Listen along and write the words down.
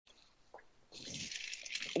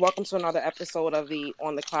Welcome to another episode of the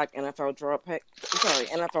On the Clock NFL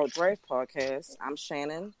Draft podcast. I'm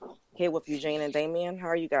Shannon, here with Eugene and Damien. How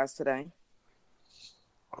are you guys today?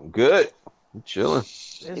 I'm good. I'm chilling.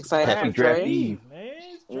 Excited for draft Eve, man.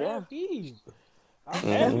 It's draft Eve.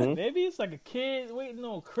 Mm-hmm. It's like a kid waiting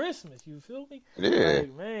on Christmas. You feel me? Yeah.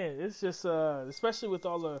 Like, man, it's just, especially with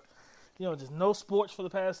all the, just no sports for the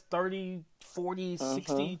past 30, 40,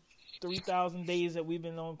 60, 3,000 days that we've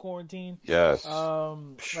been on quarantine. Yes.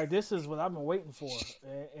 Like, this is what I've been waiting for.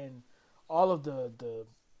 And all of the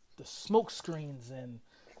smoke screens and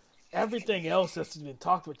everything else that's been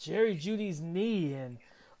talked about. Jerry Jeudy's knee and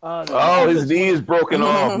his knee is broken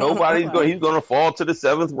off. He's going to fall to the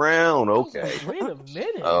 7th round. Okay. Wait a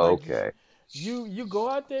minute. Okay. Like, you go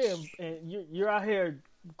out there and you're out here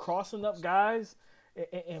crossing up guys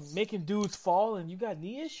and making dudes fall, and you got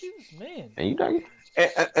knee issues, man. And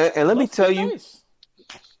and let me tell you,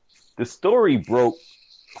 the story broke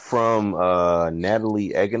from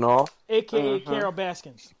Natalie Eganoff, a.k.a. Carol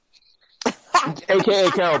Baskins.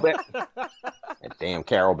 a.k.a. Carol Baskins. That damn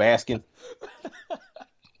Carol Baskins.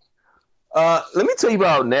 Let me tell you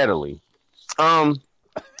about Natalie.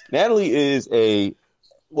 Natalie is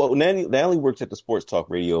Natalie works at the Sports Talk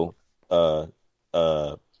Radio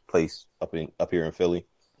place up here in Philly.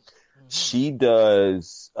 Mm-hmm. She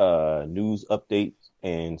does news updates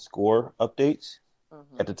and score updates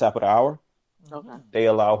at the top of the hour. Okay. They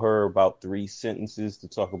allow her about 3 sentences to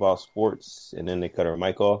talk about sports, and then they cut her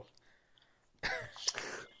mic off.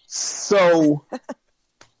 So,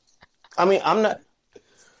 I mean, I'm not.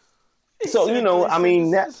 So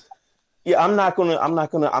I'm not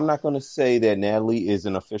gonna say that Natalie is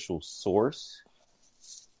an official source,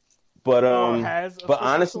 but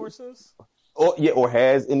honestly, sources, or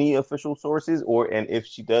has any official sources, and if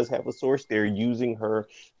she does have a source, they're using her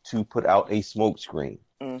to put out a smokescreen.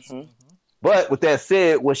 Mm-hmm. But with that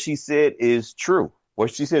said, what she said is true.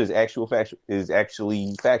 What she said is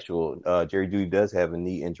actually factual. Jerry Jeudy does have a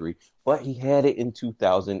knee injury, but he had it in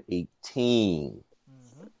 2018.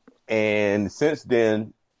 And since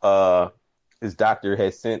then, his doctor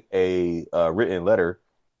has sent a written letter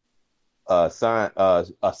signed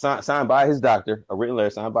by his doctor, a written letter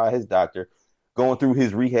signed by his doctor, going through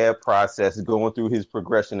his rehab process, going through his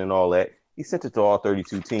progression and all that. He sent it to all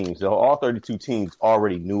 32 teams. So all 32 teams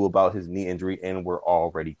already knew about his knee injury and were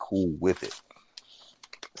already cool with it.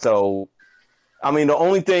 So, I mean, the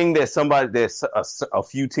only thing that a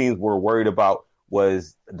few teams were worried about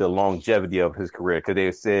was the longevity of his career, because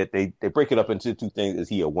they said they break it up into 2 things. Is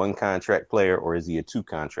he a 1 contract player or is he a 2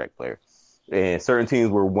 contract player? And certain teams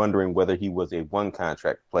were wondering whether he was a 1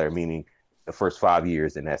 contract player, meaning the first 5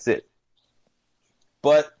 years and that's it.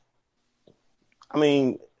 But, I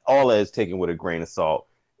mean, all that is taken with a grain of salt.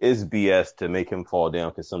 It's BS to make him fall down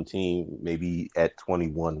because some team maybe at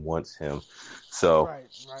 21 wants him. So right.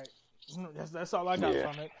 That's all I got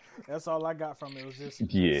from it. That's all I got from it. It was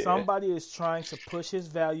just somebody is trying to push his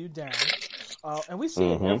value down. And we see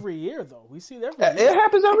it every year, though. We see it every year. It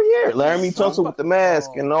happens every year. Laramie Tunsil with the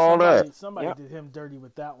mask and all that. Somebody did him dirty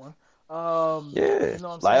with that one.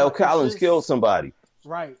 Lyle Collins killed somebody.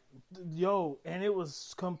 Right. And it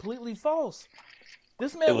was completely false.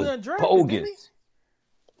 This man was undrafted, bogus.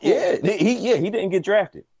 Didn't he? He didn't get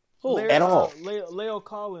drafted. At all. Leo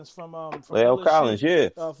Collins from Leo LSU, Collins,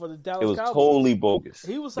 for the Dallas it was Cowboys. Totally bogus.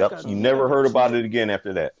 He was like you never heard about it again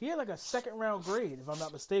after that. He had like a 2nd round grade, if I'm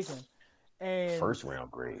not mistaken. And first round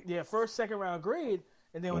grade. Yeah, 2nd round grade.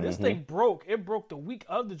 And then when this thing broke, it broke the week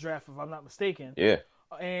of the draft, if I'm not mistaken. Yeah.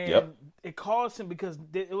 And it caused him because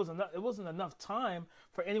it wasn't enough time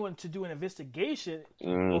for anyone to do an investigation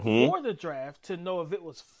before the draft to know if it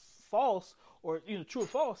was false or true or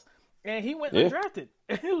false. And he went undrafted.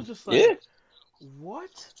 And it was just like,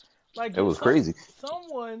 what? Like, it was crazy.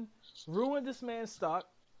 Someone ruined this man's stock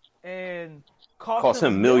and cost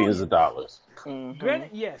him millions of dollars. Granted,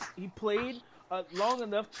 yes, he played long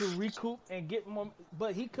enough to recoup and get more,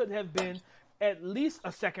 but he could have been at least a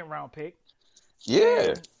 2nd round pick.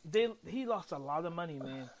 Yeah. He lost a lot of money,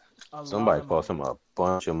 man. Somebody cost him a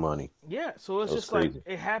bunch of money. Yeah, so it's just crazy.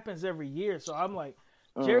 Like, it happens every year. So I'm like,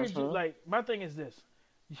 Jerry, like, my thing is this.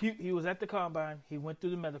 He was at the combine. He went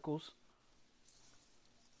through the medicals.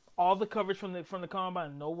 All the coverage from the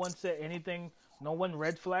combine. No one said anything. No one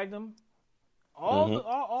red flagged him.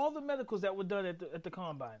 All the medicals that were done at the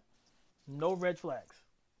combine. No red flags.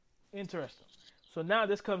 Interesting. So now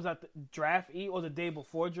this comes out the draft eve or the day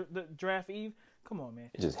before the draft eve. Come on, man.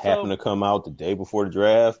 It just happened to come out the day before the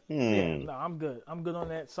draft. Yeah, no, I'm good. I'm good on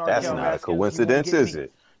that. Sorry, that's Carol not Baskins, a coincidence, is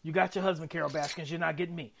it? You got your husband, Carol Baskins. You're not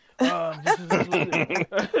getting me.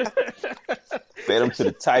 Fed them to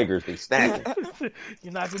the tigers. They snacking.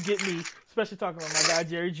 You're not gonna get me, especially talking about my guy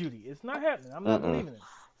Jerry Jeudy. It's not happening. I'm not believing it.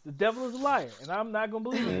 The devil is a liar, and I'm not gonna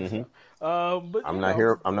believe in this stuff. But I'm not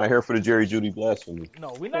here. I'm not here for the Jerry Jeudy blasphemy.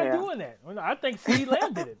 No, we're not doing that. I think CeeDee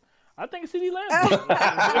Lamb did it. I think CeeDee Lamb did it.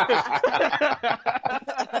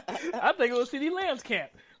 I think it was CeeDee Lamb's camp.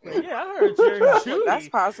 But yeah, I heard Jerry Jeudy. That's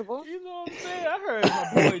possible. You know what I'm saying? I heard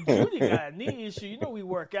my boy Jeudy got a knee issue. You know, we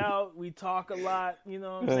work out, we talk a lot. You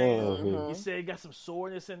know what I'm saying? You said he got some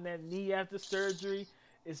soreness in that knee after surgery.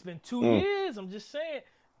 It's been 2 years. I'm just saying.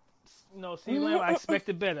 You know, CeeDee Lamb, I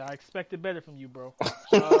expected better. I expected better from you, bro.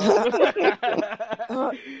 But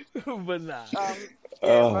nah.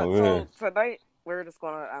 So tonight we're just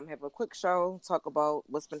gonna have a quick show, talk about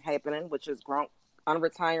what's been happening, which is Gronk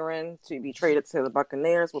unretiring to be traded to the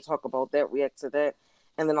Buccaneers. We'll talk about that, react to that,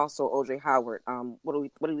 and then also OJ Howard. What do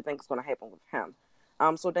we think is going to happen with him?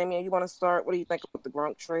 So Damian, you want to start? What do you think about the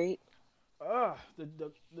Gronk trade?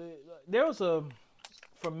 There was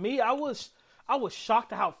for me, I was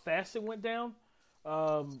shocked at how fast it went down.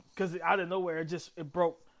 Because out of nowhere, it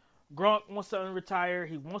broke. Gronk wants to retire.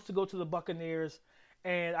 He wants to go to the Buccaneers,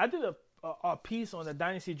 and I did a piece on the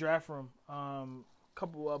Dynasty Draft Room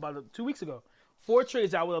about 2 weeks ago. 4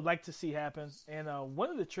 trades I would have liked to see happen, and one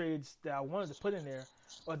of the trades that I wanted to put in there,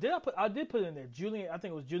 I did put in there. I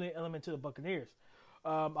think it was Julian Edelman to the Buccaneers.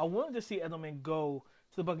 I wanted to see Edelman go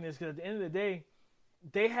to the Buccaneers because at the end of the day,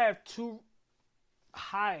 they have 2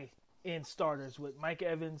 high-end starters with Mike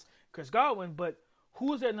Evans, Chris Godwin, but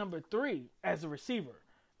who is their number 3 as a receiver,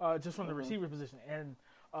 just from the receiver position? And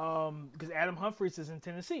because Adam Humphries is in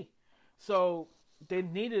Tennessee, so they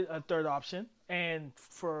needed a third option. And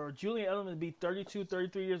for Julian Edelman to be 32,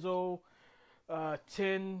 33 years old,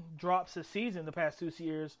 10 drops a season the past 2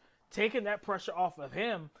 years, taking that pressure off of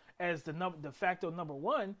him as the de facto number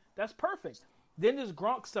 1, that's perfect. Then this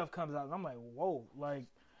Gronk stuff comes out, and I'm like, whoa, like,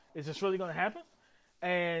 is this really going to happen?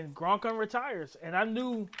 And Gronk retires. And I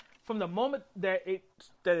knew from the moment that it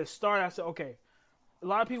started, I said, okay, a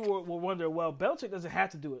lot of people will wonder, well, Belichick doesn't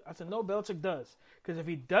have to do it. I said, no, Belichick does. Because if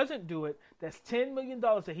he doesn't do it, that's $10 million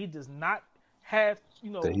that he does not have,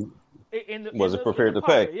 wasn't prepared to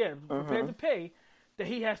pay. Yeah, prepared to pay, that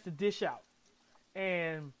he has to dish out.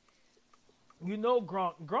 And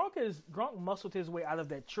Gronk muscled his way out of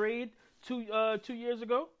that trade 2 years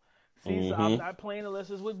ago. See, I'm not playing unless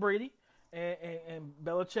it's with Brady. And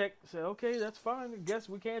Belichick said, okay, that's fine. I guess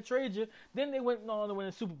we can't trade you. Then they went on to win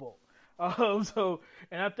the Super Bowl. And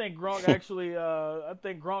I think Gronk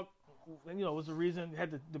was the reason he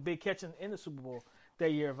had the big catch in the Super Bowl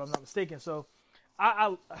that year, if I'm not mistaken. So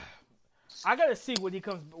I got to see what he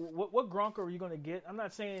comes. What Gronk are you going to get? I'm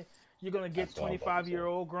not saying you're going to get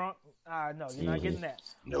 25-year-old Gronk. No, you're not getting that.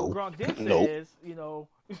 No. What Gronk did say is,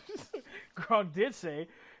 Gronk did say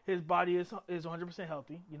his body is 100%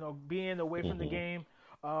 healthy. Being away from the game,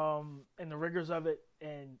 and the rigors of it,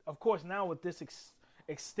 and of course now with this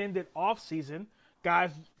extended off season,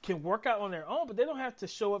 guys can work out on their own, but they don't have to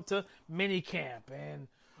show up to mini camp and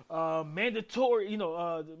mandatory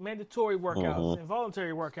workouts and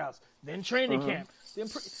voluntary workouts, then training camp. They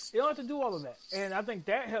don't have to do all of that, and I think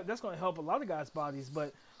that's going to help a lot of guys' bodies.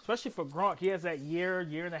 But especially for Gronk, he has that year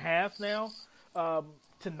and a half now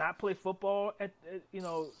to not play football and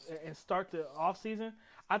start the off season.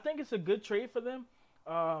 I think it's a good trade for them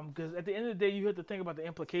because at the end of the day, you have to think about the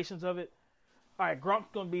implications of it. All right,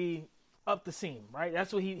 Gronk's going to be up the seam, right?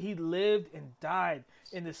 That's what he lived and died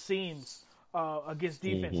in the seams against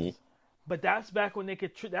defenses. But that's back when that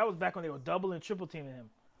was back when they were double and triple teaming him.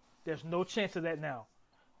 There's no chance of that now.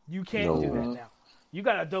 You can't do that now. You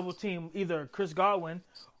got to double team either Chris Godwin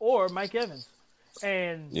or Mike Evans.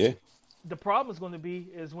 And the problem is going to be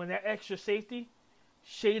is when that extra safety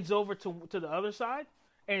shades over to the other side,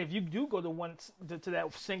 and if you do go to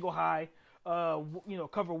that single high,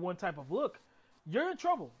 cover one type of look, you're in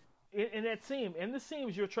trouble. In that seam, in the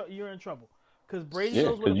seams, you're in trouble because Brady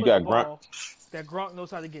knows where to put the ball. That Gronk knows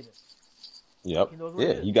how to get it. Yep.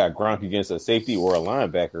 You got Gronk against a safety or a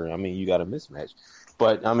linebacker. I mean, you got a mismatch.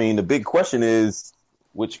 But I mean, the big question is,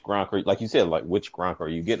 which Gronk which Gronk are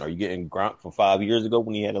you getting? Are you getting Gronk from 5 years ago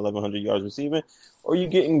when he had 1,100 yards receiving, or are you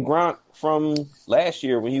getting Gronk from last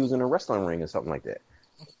year when he was in a wrestling ring or something like that?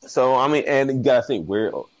 So I mean, and you gotta think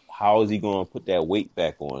how is he going to put that weight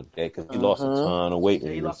back on? Because he lost a ton of weight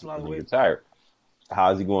when he retired.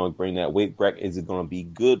 How is he going to bring that weight back? Is it going to be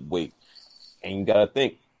good weight? And you got to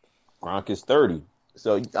think, Gronk is 30.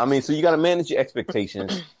 So, I mean, you got to manage your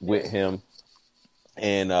expectations with him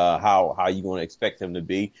and how you going to expect him to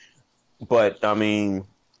be. But, I mean,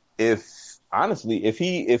 if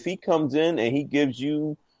he comes in and he gives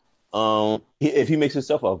you If he makes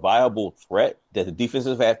himself a viable threat that the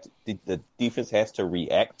defense has to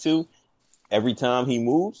react to every time he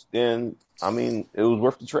moves, then I mean it was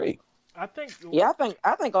worth the trade. I think. Yeah,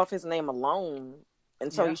 I think off his name alone,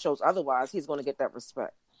 until he shows otherwise, he's going to get that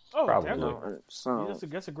respect. Oh, probably. Definitely. So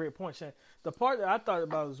that's a great point, Shane. The part that I thought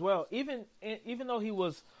about as well, even though he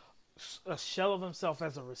was a shell of himself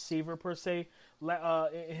as a receiver per se,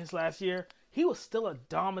 in his last year, he was still a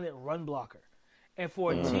dominant run blocker. And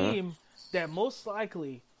for a team that most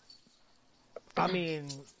likely, I mean,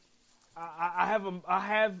 I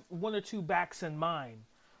have one or two backs in mind.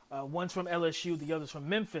 One's from LSU, the other's from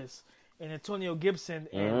Memphis, and Antonio Gibson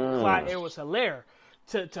and Clyde Edwards-Helaire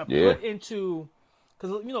to put into,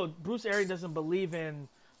 because Bruce Arians doesn't believe in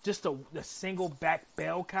just the single back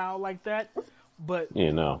bell cow like that, but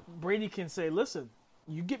Brady can say, listen,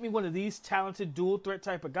 you get me one of these talented dual threat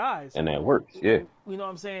type of guys, and that works. Yeah, you know what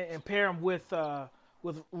I'm saying, and pair him with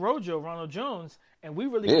Ronald Jones, and we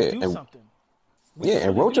really can do something.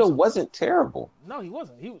 And Rojo wasn't terrible. No, he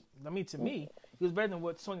wasn't. To me, he was better than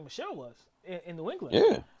what Sony Michel was in New England.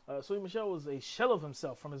 Yeah. Sony Michel was a shell of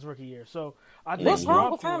himself from his rookie year. So I think what's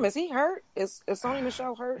wrong with him? Is he hurt? Is Sony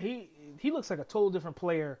Michel hurt? He looks like a total different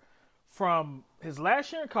player from his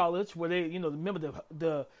last year in college, where they remember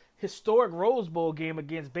the historic Rose Bowl game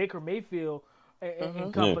against Baker Mayfield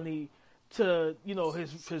and company. To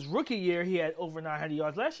his rookie year, he had over 900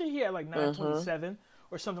 yards. Last year, he had like 927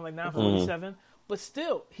 or something like 947. But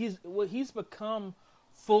still, he's become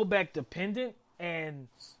fullback dependent, and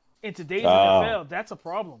in today's NFL, that's a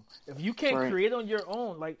problem. If you can't create on your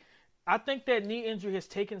own, like I think that knee injury has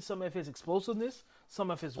taken some of his explosiveness,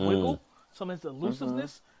 some of his wiggle, some of his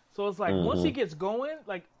elusiveness. So it's like once he gets going,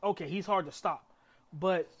 like okay, he's hard to stop,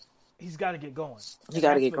 but he's got to get going. You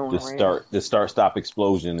got to get going. The start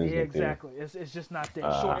explosion is exactly. It's just not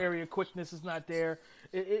there. Short area quickness is not there.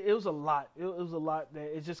 It was a lot. It was a lot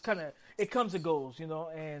that it just kind of it comes and goes,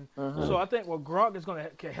 And so I think Gronk is going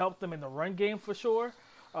to help them in the run game for sure,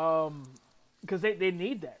 because they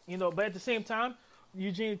need that, But at the same time,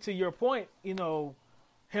 Eugene, to your point,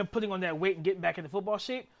 him putting on that weight and getting back into football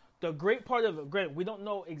shape. The great part of it, granted, we don't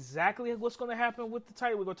know exactly what's going to happen with the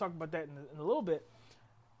tight. We're going to talk about that in a little bit.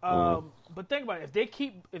 But think about it.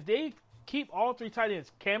 If they keep all three tight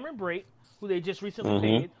ends, Cameron Brate, who they just recently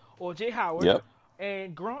paid, or Jay Howard,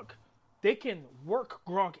 and Gronk, they can work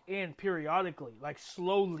Gronk in periodically, like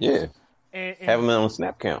slowly. Yeah. And have him on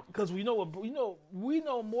snap count. Because we know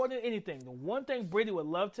more than anything. The one thing Brady would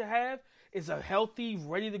love to have is a healthy,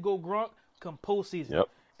 ready to go Gronk come postseason. Yep.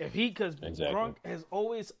 Because Gronk has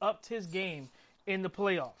always upped his game in the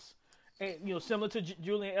playoffs. And, similar to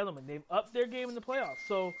Julian Edelman, they've upped their game in the playoffs.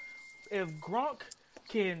 So if Gronk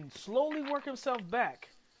can slowly work himself back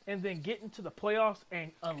and then get into the playoffs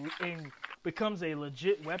and becomes a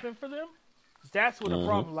legit weapon for them, that's where the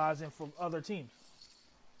problem lies in for other teams.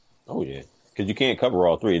 Oh yeah, because you can't cover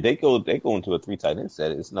all three. They go into a 3 tight end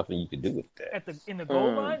set. It's nothing you can do with that. In the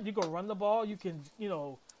goal line, you can run the ball. You can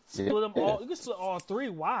split them all. You can split all three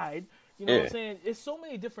wide. You know what I'm saying? It's so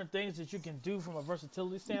many different things that you can do from a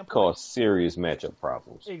versatility standpoint. Cause serious matchup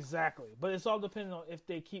problems. Exactly. But it's all depending on if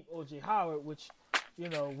they keep O.J. Howard, which, we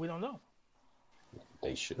don't know.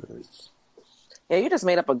 They should. Yeah, you just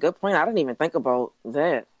made up a good point. I didn't even think about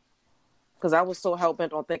that. Because I was so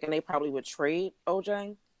hell-bent on thinking they probably would trade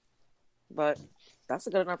O.J. But that's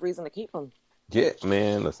a good enough reason to keep him. Yeah,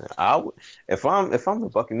 man, listen. If I'm the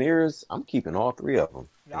Buccaneers, I'm keeping all 3 of them.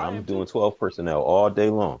 Yeah, I'm doing 12 personnel all day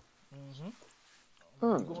long.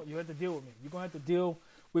 You have to deal with me. You're gonna have to deal.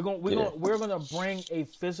 We're gonna bring a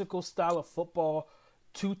physical style of football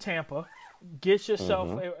to Tampa. Get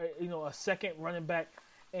yourself a second running back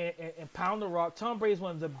and pound the rock. Tom Brady is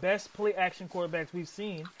one of the best play action quarterbacks we've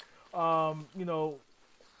seen.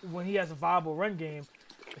 When he has a viable run game,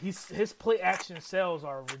 his play action sales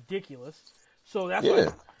are ridiculous. So that's why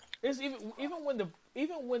it's even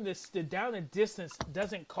when the down and distance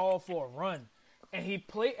doesn't call for a run, and he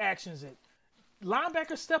play actions it.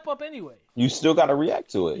 Linebackers step up anyway. You still got to react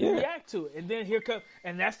to it. React to it, and then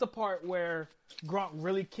and that's the part where Gronk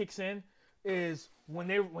really kicks in is when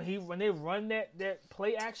they run that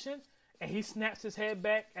play action, and he snaps his head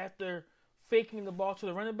back after faking the ball to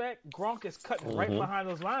the running back. Gronk is cutting right behind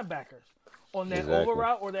those linebackers on that over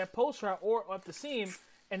route or that post route or up the seam,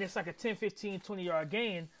 and it's like a 10, 15, 20-yard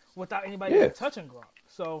gain without anybody even touching Gronk.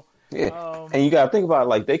 So. Yeah, and you got to think about it,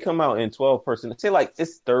 like they come out in 12 personnel. Say like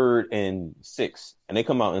it's 3rd and 6, and they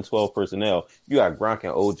come out in 12 personnel. You got Gronk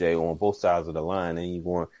and OJ on both sides of the line, and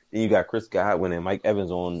you got Chris Godwin and Mike Evans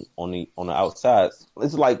on the outside.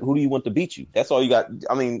 It's like, who do you want to beat you? That's all you got.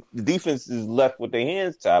 I mean, the defense is left with their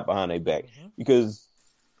hands tied behind their back because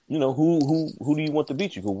who do you want to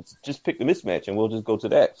beat you? Just pick the mismatch, and we'll just go to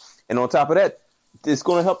that. And on top of that, it's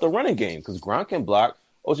going to help the running game because Gronk can block,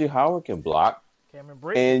 O.J. Howard can block,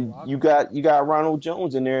 and you got Ronald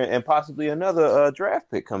Jones in there, and possibly another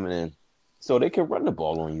draft pick coming in, so they can run the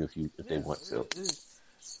ball on you if they want to.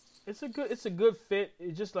 It's a good fit.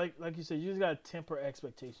 It's just like you said, you just gotta temper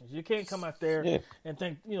expectations. You can't come out there and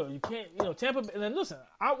think you can't Tampa. And then listen,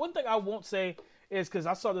 one thing I won't say is because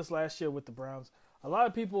I saw this last year with the Browns. A lot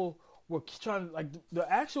of people were trying to the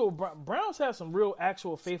actual Browns have some real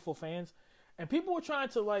actual faithful fans, and people were trying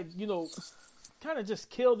to kind of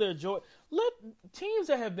just kill their joy. Let teams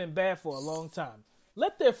that have been bad for a long time.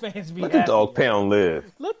 Let their fans be happy. Let the dog pound live.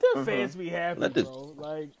 Let their fans be happy, bro. Let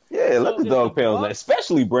the dog pound live,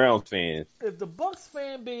 especially Browns fans. If the Bucs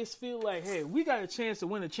fan base feel like, hey, we got a chance to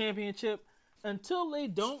win a championship, until they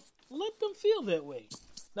don't, let them feel that way.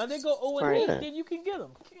 Now they go 0-8, then you can get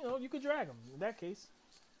them. You can drag them in that case.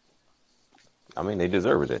 I mean, they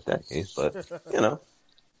deserve it in that case, but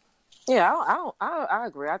Yeah, I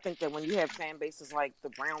agree. I think that when you have fan bases like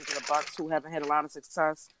the Browns and the Bucs who haven't had a lot of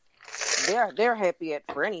success, they're happy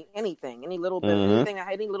for anything, any little bit,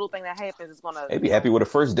 any little thing that happens is gonna. They'd be happy with a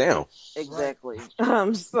first down. Exactly.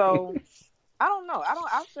 So I don't know.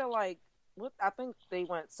 I feel like I think they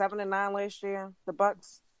went 7-9 last year. The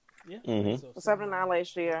Bucs. Yeah. 7-9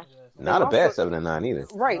 last year. Not a bad 7-9 either.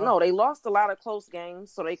 Right. No, they lost a lot of close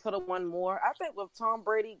games, so they could have won more. I think with Tom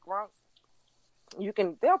Brady, Gronk,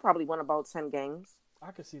 they'll probably win about 10 games.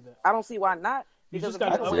 I can see that. I don't see why not. Because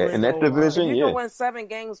in that division, if you can win 7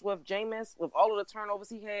 games with Jameis, with all of the turnovers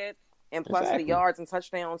he had, and plus the yards and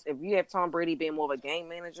touchdowns, if you have Tom Brady being more of a game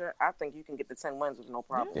manager, I think you can get the 10 wins with no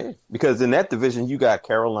problem. Yeah. Because in that division, you got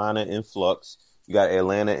Carolina in flux, you got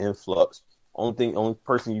Atlanta in flux. Only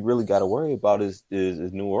person you really got to worry about is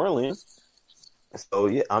New Orleans. So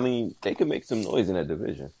yeah, I mean, they could make some noise in that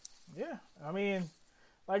division. Yeah, I mean,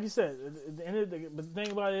 like you said, but the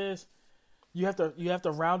thing about it is, you have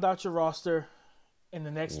to round out your roster in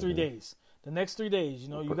the next 3 days. The next 3 days,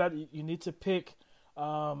 you need to pick,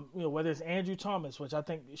 whether it's Andrew Thomas, which I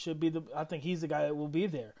think I think he's the guy that will be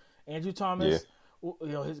there. Andrew Thomas,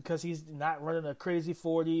 because he's not running a crazy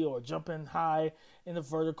 40 or jumping high in the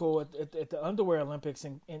vertical at the underwear Olympics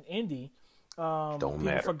in Indy. Don't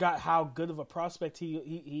matter. Forgot how good of a prospect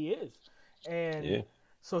he is, and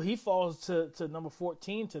so he falls to number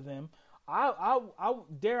 14 to them. I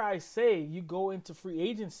dare I say you go into free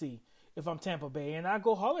agency if I'm Tampa Bay, and I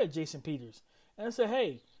go holler at Jason Peters and I say,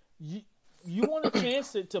 hey, you want a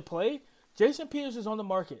chance to play? Jason Peters is on the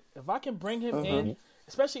market. If I can bring him in,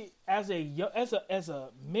 especially as a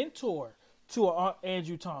mentor to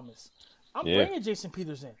Andrew Thomas, I'm bringing Jason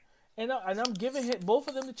Peters in, and I'm giving both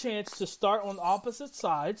of them the chance to start on opposite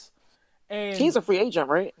sides. And he's a free agent,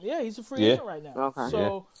 right? Yeah, he's a free agent right now. Okay.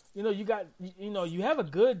 So you have a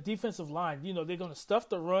good defensive line. They're going to stuff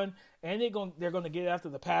the run, and they're going to get after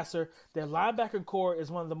the passer. Their linebacker core is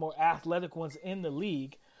one of the more athletic ones in the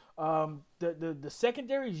league. The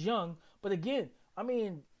secondary is young, but again, I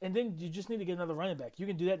mean, and then you just need to get another running back. You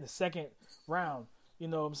can do that in the second round.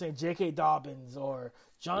 I'm saying J.K. Dobbins or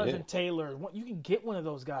Jonathan Taylor. You can get one of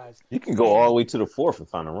those guys. You can go all the way to the 4th and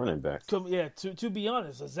find a running back. To be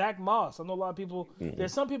honest, Zach Moss. I know a lot of people.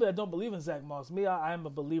 There's some people that don't believe in Zach Moss. Me, I am a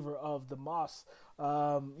believer of the Moss.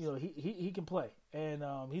 He can play, and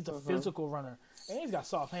he's a physical runner, and he's got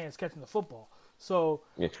soft hands catching the football. So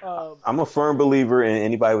I'm a firm believer in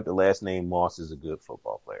anybody with the last name Moss is a good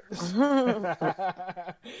football player.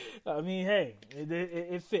 I mean, hey,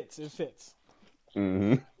 it fits. It fits.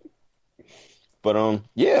 But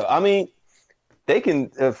I mean, they can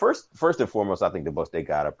first and foremost. I think the Bucs, they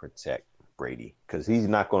gotta protect Brady because he's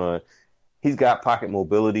got pocket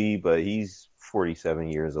mobility, but he's 47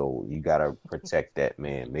 years old. You gotta protect that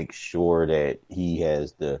man. Make sure that he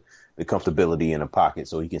has the comfortability in the pocket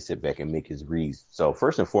so he can sit back and make his reads. So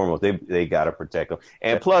first and foremost, they gotta protect him.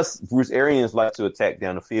 And plus, Bruce Arians likes to attack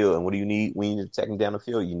down the field. And what do you need when you attack him down the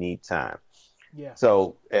field? You need time. Yeah.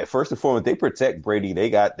 So first and foremost, they protect Brady. They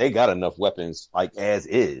got enough weapons, like as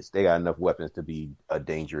is. They got enough weapons to be a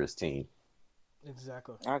dangerous team.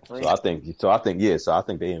 Exactly. I think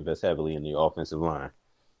they invest heavily in the offensive line.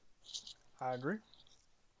 I agree.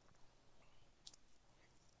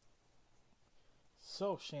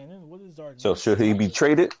 So Shannon, what is our? So should he be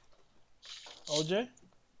traded? OJ?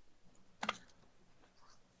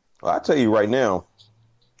 Well, I tell you right now,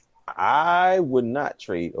 I would not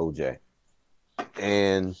trade OJ.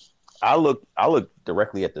 And I look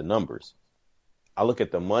directly at the numbers. I look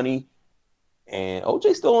at the money, and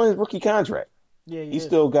OJ's still on his rookie contract. Yeah, he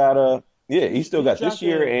still got this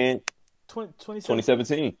year and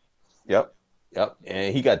 2017. Yep. Yep.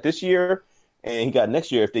 And he got this year, and he got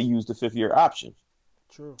next year if they use the 5th-year option.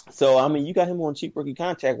 True. So I mean, you got him on cheap rookie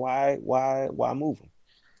contract. Why move him?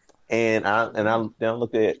 And I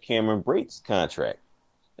looked at Cameron Brate's contract.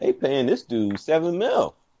 They paying this dude $7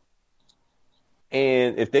 million.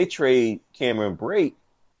 And if they trade Cameron Brate,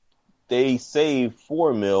 they save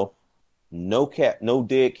 $4 million, no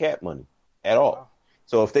dead cap money at all. Wow.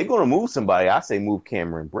 So if they're going to move somebody, I say move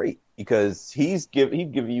Cameron Brate because he's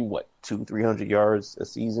giving you what 200-300 yards a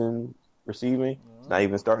season receiving. He's not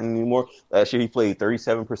even starting anymore. Last year he played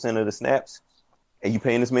 37% of the snaps, and you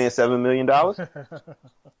paying this man $7 million.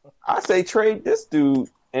 I say trade this dude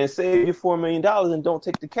and save you $4 million and don't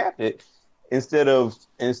take the cap hit instead of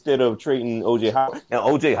trading OJ Howard. Now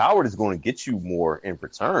OJ Howard is going to get you more in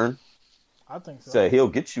return. I think so. So he'll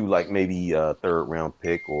get you like maybe a 3rd-round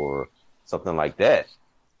pick or something like that.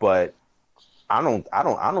 But I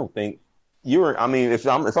don't think you're. I mean, if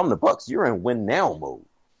I'm the Bucs, you're in win now mode.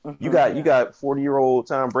 Mm-hmm. You got 40-year-old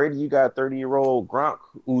Tom Brady, you got 30-year-old Gronk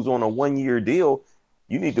who's on a 1-year deal.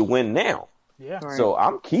 You need to win now. Yeah. So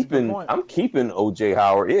I'm keeping OJ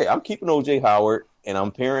Howard. Yeah, I'm keeping OJ Howard, and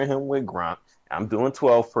I'm pairing him with Gronk. I'm doing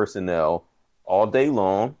 12 personnel all day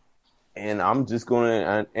long, and I'm just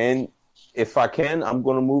going and if I can, I'm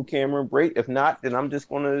going to move Cameron Brate. If not, then I'm just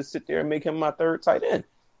going to sit there and make him my 3rd tight end.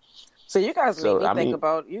 So you guys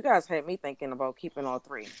you guys had me thinking about keeping all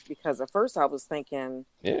 3 because at first I was thinking,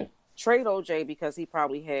 trade OJ because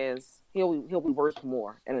he'll be worth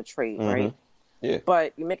more in a trade, right? Yeah.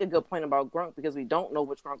 But you make a good point about Gronk because we don't know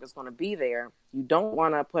which Gronk is going to be there. You don't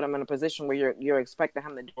want to put him in a position where you're expecting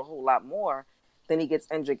him to do a whole lot more. Then he gets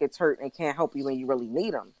injured, gets hurt, and can't help you when you really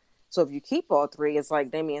need him. So if you keep all 3, it's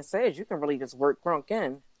like Damian says, you can really just work Gronk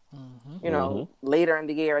in. Mm-hmm. Later in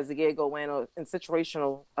the year as the year go in on a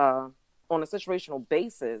situational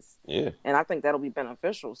basis. Yeah. And I think that'll be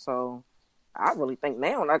beneficial. So I really think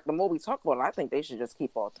now, like the more we talk about it, I think they should just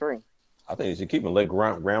keep all 3. I think they should keep him, let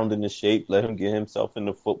Gronk round into shape, let him get himself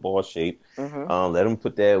into football shape, let him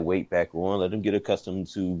put that weight back on, let him get accustomed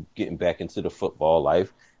to getting back into the football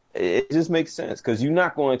life. It just makes sense because you're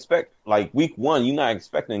not going to expect, like week 1, you're not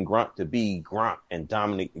expecting Gronk to be Gronk and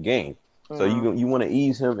dominate the game. So you want to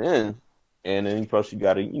ease him in, and then plus you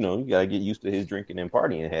got to get used to his drinking and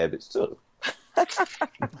partying habits too.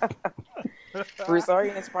 Bruce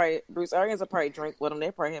Arians will probably drink with him.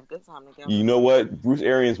 They probably have a good time together. You know what? Bruce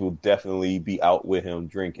Arians will definitely be out with him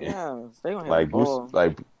drinking. Yeah, they gonna have a ball.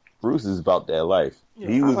 Bruce is about that life.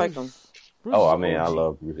 Yeah, I like him. Bruce I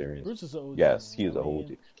love Bruce Arians. Bruce is OG. Yes, he is a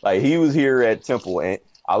OG. Like he was here at Temple, and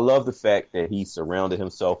I love the fact that he surrounded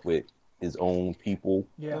himself with his own people.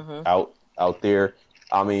 Yeah. Out there.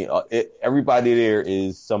 I mean, everybody there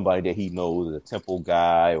is somebody that he knows, a Temple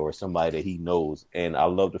guy or somebody that he knows, and I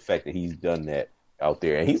love the fact that he's done that out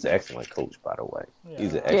there. And he's an excellent coach, by the way. Yeah.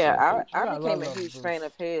 He's an excellent coach. I became a huge fan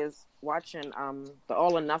of his watching the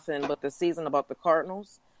All or Nothing, but the season about the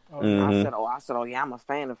Cardinals. I said, I'm a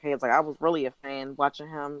fan of his. Like I was really a fan watching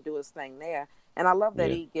him do his thing there. And I love that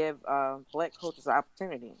he give black coaches an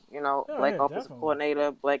opportunity. Black offensive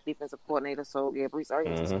coordinator, black defensive coordinator. So Bruce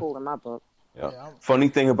Arians is cool in my book. Yeah. Funny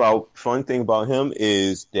thing about him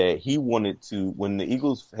is that he wanted to, when the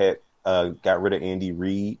Eagles had got rid of Andy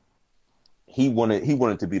Reid, he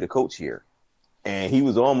wanted to be the coach here, and he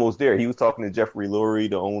was almost there. He was talking to Jeffrey Lurie,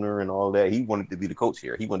 the owner, and all that. He wanted to be the coach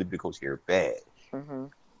here. He wanted to be the coach here bad.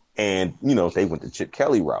 And they went the Chip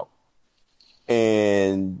Kelly route,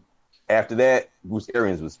 and after that, Bruce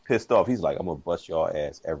Arians was pissed off. He's like, I'm gonna bust y'all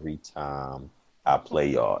ass every time I play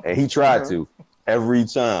y'all, and he tried to. Every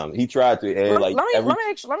time he tried to, and let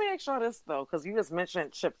me ask y'all this though, because you just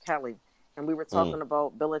mentioned Chip Kelly, and we were talking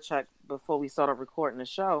about Belichick before we started recording the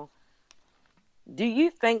show. Do you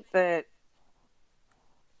think that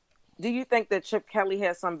Chip Kelly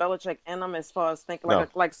has some Belichick in him as far as thinking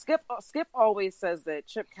like Skip always says that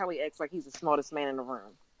Chip Kelly acts like he's the smartest man in the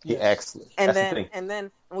room. He acts. And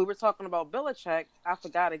then when we were talking about Belichick, I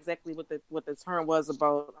forgot exactly what the term was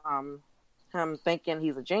about. Him thinking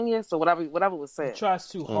he's a genius or whatever was said. He tries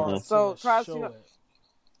too hard. So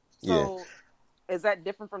is that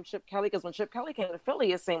different from Chip Kelly? Because when Chip Kelly came to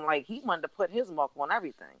Philly, it seemed like he wanted to put his mark on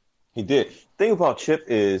everything. He did. The thing about Chip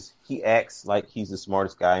is he acts like he's the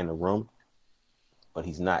smartest guy in the room, but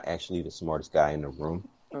he's not actually the smartest guy in the room.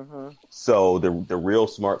 So the real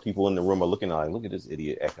smart people in the room are looking like, look at this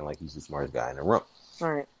idiot acting like he's the smartest guy in the room.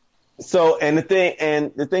 Right. So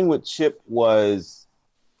the thing with Chip was,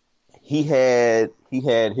 he had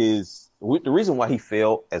his, the reason why he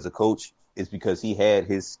failed as a coach is because he had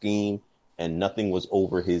his scheme and nothing was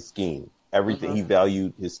over his scheme. Everything, he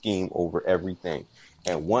valued his scheme over everything.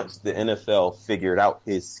 And once the NFL figured out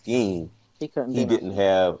his scheme, he didn't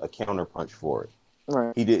have a counterpunch for it.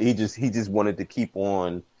 Right. He just wanted to keep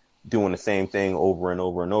on doing the same thing over and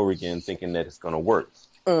over and over again, thinking that it's going to work.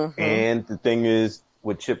 Mm-hmm. And the thing is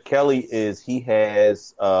with Chip Kelly is he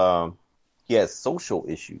has social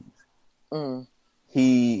issues. Mm.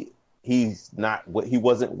 He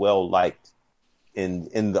wasn't well liked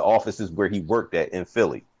in the offices where he worked at in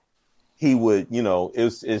Philly. He would,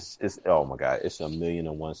 it's oh my God, it's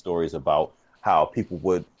 1,000,001 stories about how people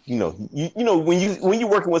would, when you're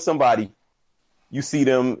working with somebody, you see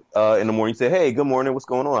them in the morning, you say, "Hey, good morning, what's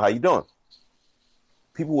going on? How you doing?"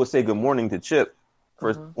 People would say good morning to Chip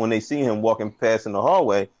first when they see him walking past in the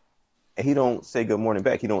hallway, and he don't say good morning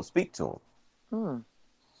back. He don't speak to him.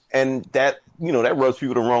 And that, that rubs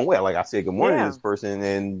people the wrong way. Like, I said good morning to this person,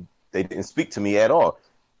 and they didn't speak to me at all.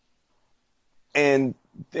 And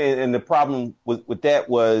the problem with that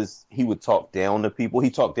was he would talk down to people. He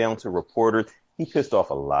talked down to reporters. He pissed off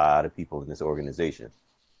a lot of people in this organization.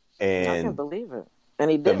 And I can believe it.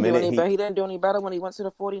 And he didn't do any better. He didn't do any better when he went to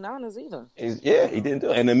the 49ers either. Yeah, he didn't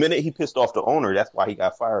do it. And the minute he pissed off the owner, that's why he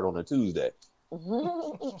got fired on a Tuesday. But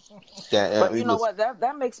you know what?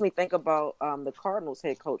 That makes me think about the Cardinals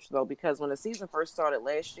head coach, though, because when the season first started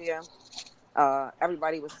last year,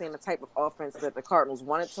 everybody was seeing the type of offense that the Cardinals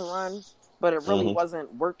wanted to run, but it really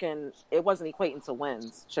wasn't working. It wasn't equating to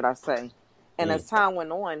wins, should I say. And as time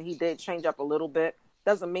went on, he did change up a little bit.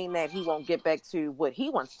 Doesn't mean that he won't get back to what he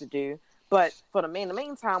wants to do. But for the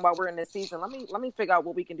meantime, while we're in this season, let me figure out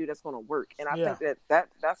what we can do that's going to work. And I think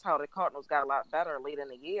that's how the Cardinals got a lot better late in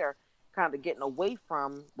the year, kind of getting away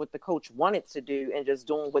from what the coach wanted to do and just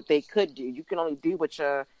doing what they could do. You can only do what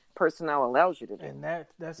your personnel allows you to do. And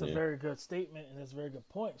that's a very good statement, and that's a very good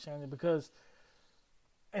point, Shannon, because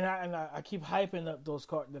and I keep hyping up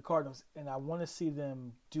the Cardinals, and I want to see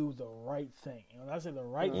them do the right thing. And when I say the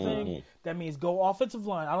right thing, that means go offensive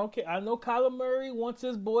line. I don't care. I know Kyler Murray wants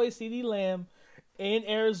his boy CeeDee Lamb in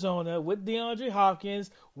Arizona with DeAndre Hopkins.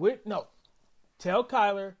 Tell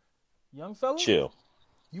Kyler, young fella, chill.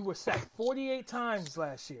 You were sacked 48 times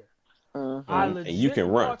last year. And you can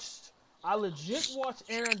run. I legit watched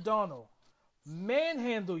Aaron Donald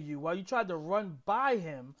manhandle you while you tried to run by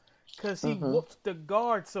him because he whooped the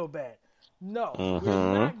guard so bad. No,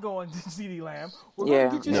 we're not going to CeeDee Lamb. We're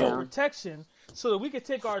going to get you some protection so that we can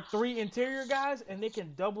take our 3 interior guys and they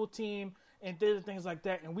can double team and things like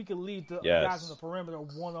that, and we can leave the guys on the perimeter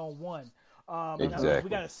one-on-one. Exactly. If we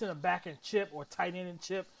got to send them back and chip or tight end and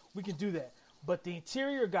chip, we can do that. But the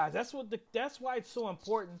interior guys, that's why it's so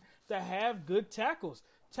important to have good tackles.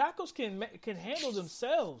 Tackles can handle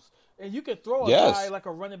themselves, and you can throw a guy like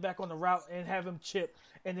a running back on the route and have him chip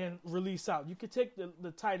and then release out. You could take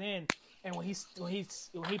the tight end, and when he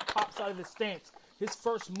pops out of his stance, his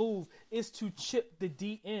first move is to chip the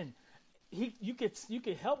D end. You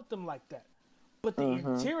could help them like that. But the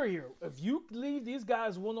interior, if you leave these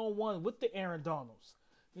guys one-on-one with the Aaron Donalds,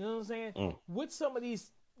 you know what I'm saying? With some of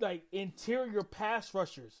these like interior pass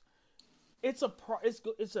rushers, it's a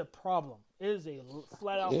problem. It is a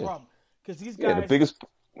flat-out problem because these guys,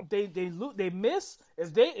 they miss.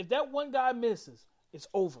 If that one guy misses, it's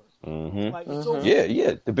over. Like, it's over.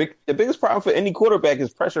 Yeah. The biggest problem for any quarterback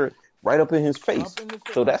is pressure right up in his face.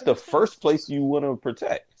 So that's the first place you want to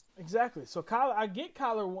protect. Exactly. So Kyler, I get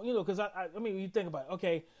Kyler, because I mean, when you think about it,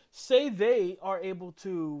 okay, say they are able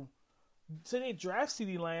to, say they draft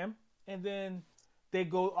CeeDee Lamb and then they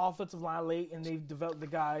go offensive line late and they've developed the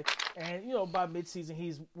guy, and by midseason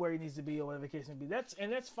he's where he needs to be or whatever the case may be. That's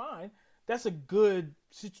fine. That's a good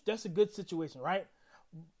situation, right?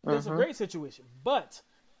 That's a great situation, but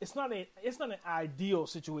it's not an ideal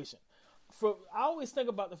situation. I always think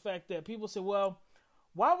about the fact that people say, well,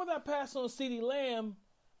 why would I pass on CeeDee Lamb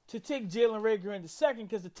to take Jalen Reagor in the second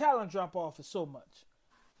because the talent drop off is so much?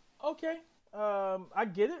 Okay, I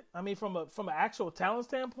get it. I mean, from an actual talent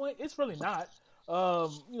standpoint, it's really not.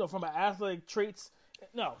 From an athletic traits,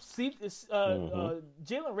 no. Jalen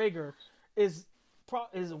Reagor is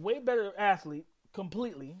a way better athlete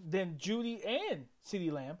completely than Judy and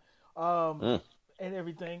CeeDee Lamb, and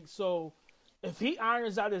everything. So if he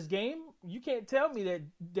irons out his game, you can't tell me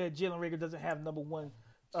that Jalen Reagor doesn't have number one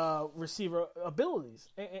receiver abilities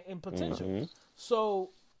and potential. So,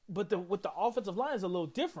 but with the offensive line is a little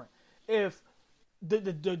different. If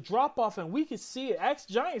the drop off, and we can see it. Ask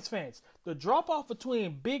Giants fans. The drop off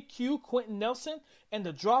between Big Q, Quentin Nelson, and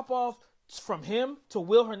the drop off from him to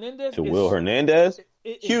Will Hernandez.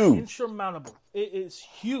 Huge, insurmountable. It is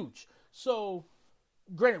huge. So,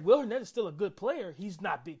 granted, Will Hernandez is still a good player. He's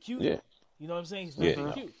not Big Q. Yeah. You know what I'm saying? He's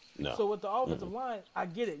not Big Q. No. So with the offensive line, I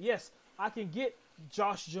get it. Yes, I can get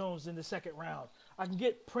Josh Jones in the second round. I can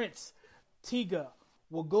get Prince, Tiga,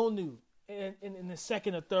 Wagonu, in the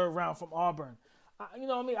second or third round from Auburn. You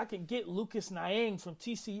know what I mean? I can get Lucas Niang from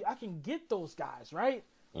TCU. I can get those guys, right?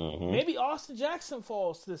 Mm-hmm. Maybe Austin Jackson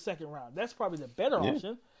falls to the second round. That's probably the better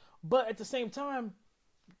option. But at the same time,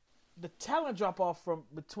 the talent drop off from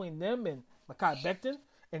between them and Mekhi Becton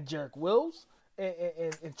and Jarek Wills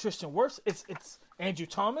and Tristan Wirfs, it's Andrew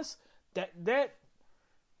Thomas. That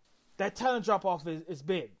talent drop off is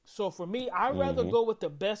big. So for me, I'd rather go with the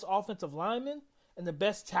best offensive lineman and the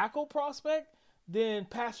best tackle prospect than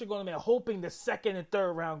Pastor going to be hoping the second and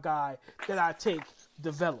third round guy that I take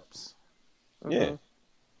develops. Yeah.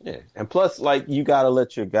 Yeah. And plus, like, you got to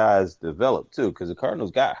let your guys develop too, because the Cardinals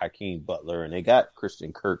got Hakeem Butler and they got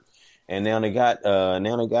Christian Kirk. And now they got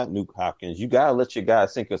Nuke Hopkins. You gotta let your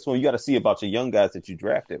guys sink a swim. You gotta see about your young guys that you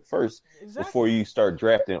drafted first before you start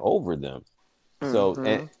drafting over them. So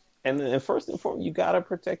and first and foremost, you gotta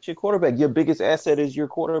protect your quarterback. Your biggest asset is your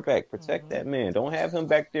quarterback. Protect that man. Don't have him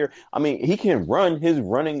back there. I mean, he can run. His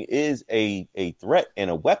running is a threat and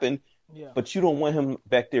a weapon. Yeah. But you don't want him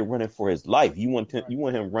back there running for his life. You want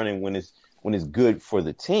him running when it's good for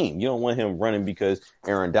the team. You don't want him running because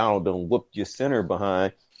Aaron Donald done whooped your center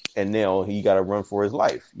behind. And now he got to run for his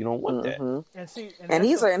life. You don't want that. And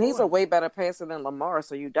he's a way better passer than Lamar,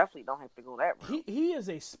 so you definitely don't have to go that route. He is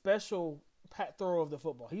a special thrower of the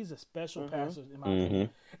football. He's a special passer in my opinion.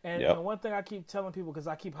 And one thing I keep telling people, because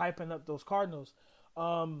I keep hyping up those Cardinals,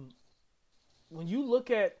 when you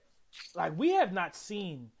look at, like, we have not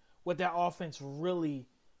seen what that offense really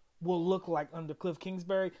will look like under Cliff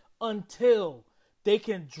Kingsbury until they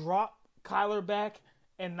can drop Kyler back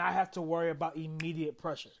and not have to worry about immediate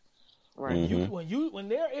pressure. Right. When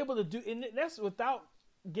they're able to do, and that's without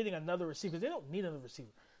getting another receiver. They don't need another receiver,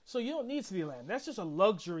 so you don't need CeeDee Lamb. That's just a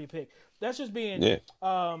luxury pick. That's just being, you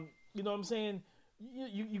know what I'm saying.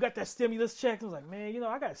 You got that stimulus check. I was like, man,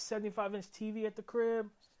 I got a 75-inch TV at the crib.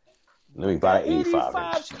 Let me buy an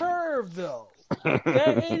 85 curve though.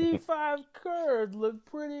 That 85 curve looked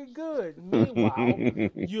pretty good. Meanwhile,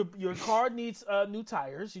 your car needs new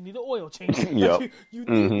tires. You need an oil change. You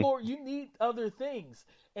need more. You need other things,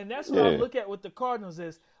 and that's what I look at with the Cardinals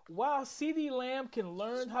is. While CeeDee Lamb can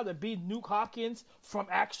learn how to be Nuke Hopkins from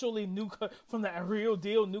the real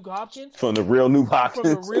deal Nuke Hopkins. From the real Nuke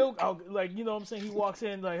Hopkins. From the real, like, you know what I'm saying? He walks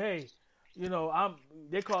in like, hey,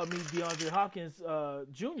 they call me DeAndre Hopkins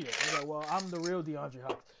Jr. I'm like, well, I'm the real DeAndre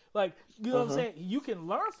Hopkins. Like, you know what I'm saying? You can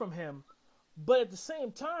learn from him, but at the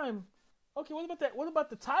same time, okay, what about that? What about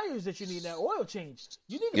the tires that you need, that oil change?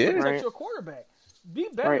 You need to protect your quarterback. Be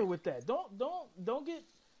better with that.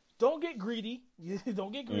 Don't get greedy.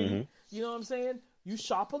 Don't get greedy. You know what I'm saying? You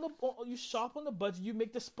shop on the budget. You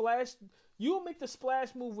make the splash. You'll make the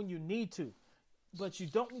splash move when you need to, but you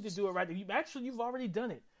don't need to do it right. You've already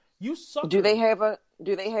done it. You suck. Do they have a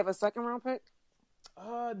second round pick?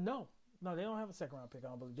 No, they don't have a second round pick. I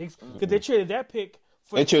don't believe because they traded that pick.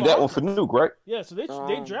 They traded that one for Nuke, right? Yeah, so they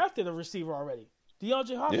drafted a receiver already.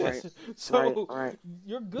 DeAndre Hopkins. Yeah. So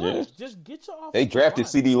you're good. Yeah. Just get your offensive They drafted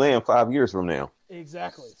CeeDee Lamb 5 years from now.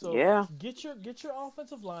 Exactly. So get your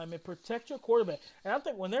offensive lineman, protect your quarterback. And I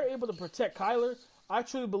think when they're able to protect Kyler, I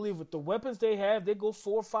truly believe with the weapons they have, they go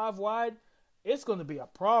 4 or 5 wide, it's going to be a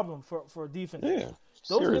problem for defense. Yeah,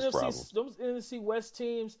 those NFC West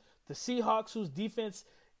teams, the Seahawks, whose defense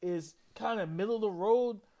is kind of middle of the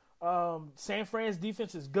road. San Fran's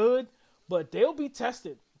defense is good, but they'll be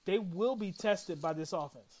tested. They will be tested by this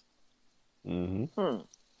offense.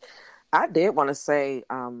 I did want to say,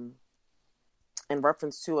 in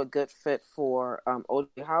reference to a good fit for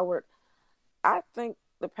O.J. Howard, I think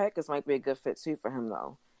the Packers might be a good fit too for him,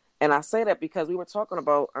 though. And I say that because we were talking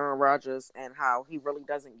about Aaron Rodgers and how he really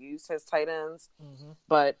doesn't use his tight ends.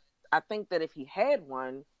 But I think that if he had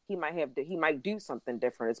one, he might do something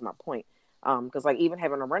different. Is my point. Because like even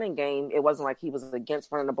having a running game, it wasn't like he was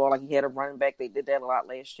against running the ball. Like he had a running back. They did that a lot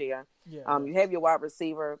last year. You have your wide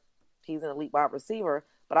receiver. He's an elite wide receiver.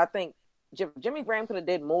 But I think Jimmy Graham could have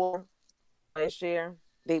did more last year.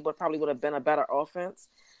 They probably would have been a better offense.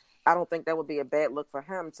 I don't think that would be a bad look for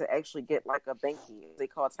him to actually get like a Benke. They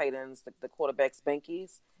call tight ends the quarterbacks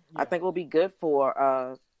Benkies. I think it will be good for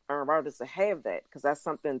Aaron Rodgers to have that because that's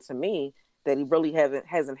something to me that he really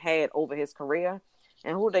hasn't had over his career.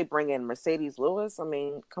 And who they bring in? Mercedes Lewis? I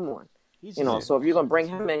mean, come on. So if you're going to bring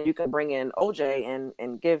him in, you can bring in OJ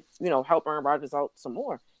and give, help Aaron Rodgers out some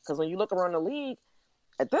more. Because when you look around the league,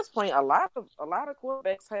 at this point, a lot of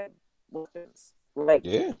quarterbacks have weapons. Like,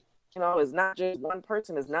 it's not just one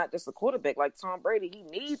person. It's not just a quarterback. Like Tom Brady, he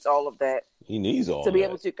needs all of that. He needs all to be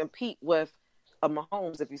able to compete with a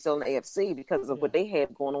Mahomes if you're still in the AFC because of what they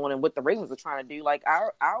have going on and what the Ravens are trying to do. Like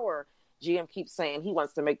our GM keeps saying he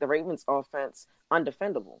wants to make the Ravens offense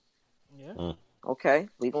undefendable. Yeah. Okay,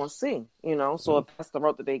 we're gonna see. So if that's the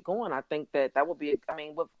road that they're going, I think that would be. I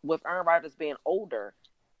mean, with Aaron Rodgers being older,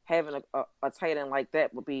 having a tight end like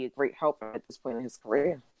that would be a great help at this point in his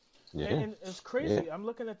career. Yeah. And it's crazy. I'm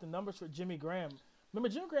looking at the numbers for Jimmy Graham. Remember,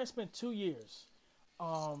 Jimmy Graham spent 2 years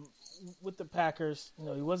with the Packers.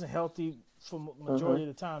 He wasn't healthy for majority of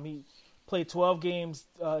the time. He played 12 games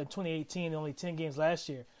in 2018, and only 10 games last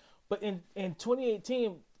year. But in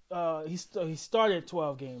 2018, he started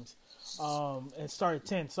 12 games and started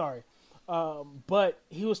 10. Sorry, but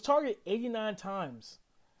he was targeted 89 times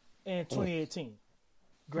in 2018.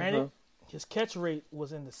 Granted, his catch rate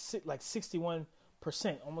was in the 61%,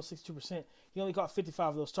 almost 62%. He only caught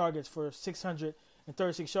 55 of those targets for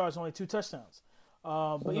 636 yards, only 2 touchdowns.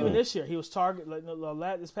 But even this year, he was targeted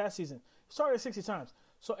this past season. He was targeted 60 times.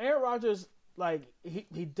 So Aaron Rodgers,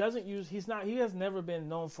 he doesn't use. He has never been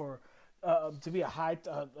known for to be a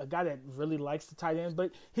guy that really likes the tight end.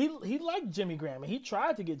 But he liked Jimmy Graham, and he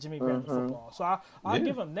tried to get Jimmy Graham to football. So I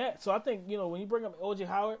give him that. So I think when you bring up O.J.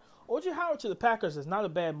 Howard to the Packers is not a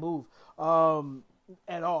bad move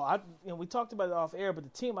at all. We talked about it off air, but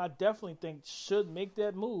the team I definitely think should make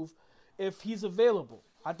that move if he's available.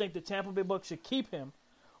 I think the Tampa Bay Bucks should keep him,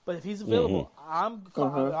 but if he's available, I'm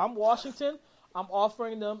Washington. I'm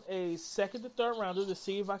offering them a second to third rounder to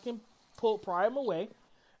see if I can pry him away,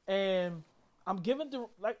 and I'm giving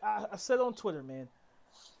I said on Twitter, man.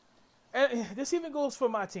 And this even goes for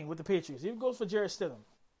my team with the Patriots. It even goes for Jarrett Stidham.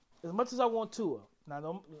 As much as I want Tua,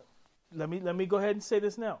 now let me go ahead and say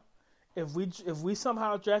this now. If we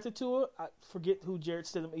somehow drafted Tua, I forget who Jarrett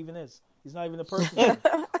Stidham even is. He's not even a person.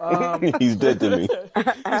 He's dead to me.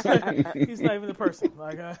 He's not even a person. You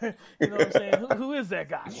know what I'm saying? Who is that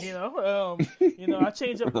guy? I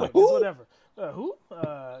change up quick. It's whatever. Who?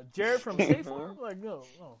 Jared from State Farm? No.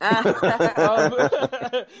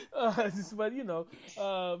 But it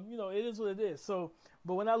is what it is. So,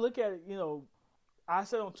 but when I look at it, I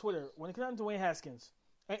said on Twitter, when it comes to Dwayne Haskins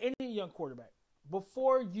and any young quarterback,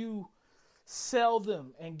 before you sell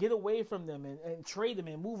them and get away from them and trade them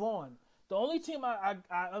and move on. The only team I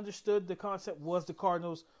understood the concept was the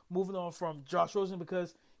Cardinals moving on from Josh Rosen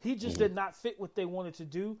because he just did not fit what they wanted to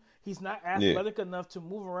do. He's not athletic enough to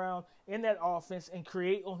move around in that offense and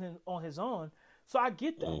create on his own. So I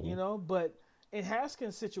get that, But in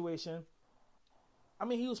Haskins' situation, I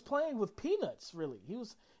mean, he was playing with peanuts. Really, he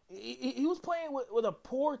was playing with a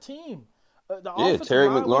poor team. Terry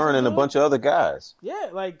McLaurin and a bunch of other guys.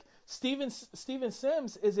 Yeah, Steven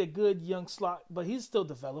Sims is a good young slot, but he's still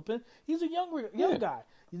developing. He's a young guy.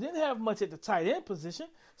 You didn't have much at the tight end position.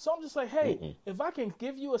 So I'm just like, hey, if I can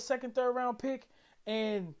give you a second, third round pick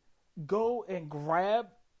and go and grab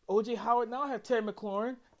O.J. Howard, now I have Terry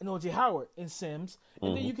McLaurin and O.J. Howard and Sims.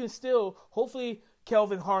 And then you can still, hopefully,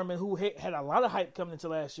 Kelvin Harmon, who had a lot of hype coming into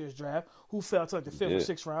last year's draft, who fell to the 5th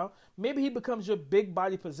or 6th round, maybe he becomes your big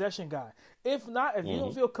body possession guy. If not, if you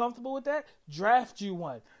don't feel comfortable with that, draft you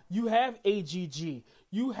one. You have AGG.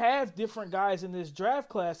 You have different guys in this draft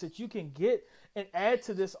class that you can get and add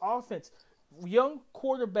to this offense. Young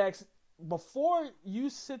quarterbacks, before you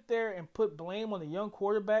sit there and put blame on the young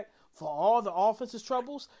quarterback for all the offense's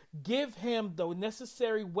troubles, give him the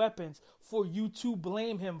necessary weapons for you to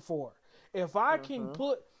blame him for. If I can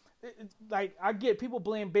put, I get people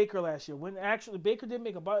blame Baker last year when actually Baker did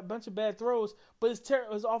make a bunch of bad throws, but his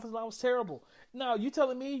offensive line was terrible. Now, you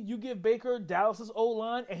telling me you give Baker Dallas's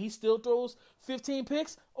O-line and he still throws 15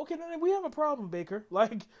 picks? Okay, then we have a problem, Baker.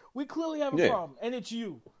 We clearly have a problem, and it's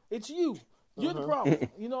you. It's you. You're the problem.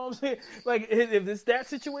 You know what I'm saying? If it's that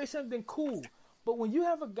situation, then cool. But when you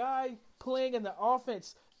have a guy playing in the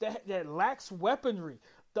offense that lacks weaponry,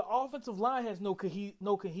 the offensive line has no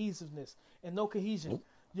cohesiveness and no cohesion.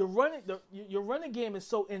 Your running game is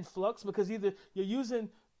so in flux because either you're using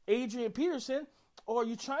Adrian Peterson or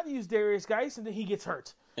you're trying to use Darius Geis and then he gets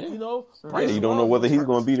hurt. You don't know whether he's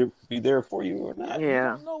going to be there for you or not.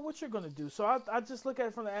 Yeah. You don't know what you're going to do. So I just look at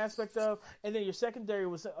it from the aspect of, and then your secondary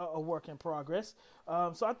was a work in progress.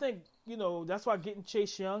 So I think, that's why getting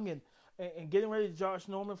Chase Young and getting ready to Josh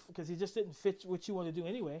Norman because he just didn't fit what you want to do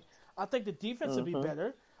anyway. I think the defense will be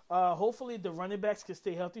better. Hopefully the running backs can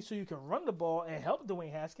stay healthy so you can run the ball and help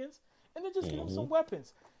Dwayne Haskins, and then just give him some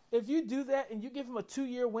weapons. If you do that and you give him a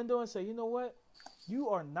 2-year window and say, you know what, you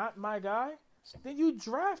are not my guy, then you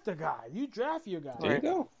draft a guy. You draft your guy. There you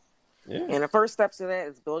go. Yeah. And the first steps to that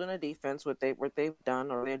is building a defense, what they've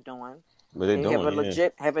done or they're doing.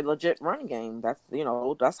 Have a legit run game. That's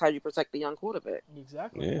that's how you protect the young quarterback.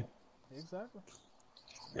 Exactly. Yeah. Exactly.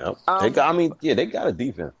 Yep. They got a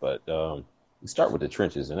defense, but we start with the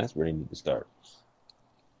trenches, and that's where they need to start.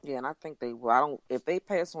 Yeah, and I think they will. If they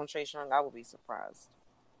pass on Chase Young, I will be surprised.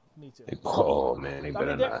 need to. Oh man, they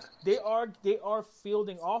better not. They are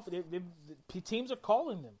fielding off. Teams are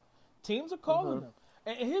calling them. Teams are calling them.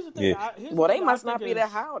 And here's the thing. They must not be that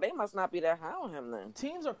high. They must not be that high on him then.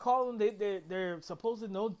 Teams are calling. They're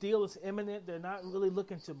supposedly no deal is imminent. They're not really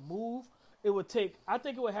looking to move. I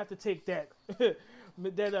think it would have to take that.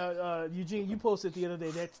 Eugene, you posted the other day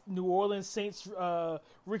that New Orleans Saints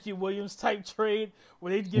Ricky Williams type trade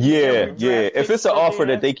where they give if it's an offer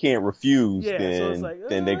that they can't refuse,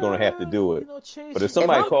 then they're gonna have to do it. But if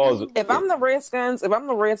somebody calls, if I'm the Redskins,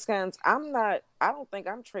 I don't think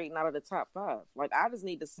I'm trading out of the top 5. Like I just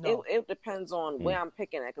need to. No. It depends on where I'm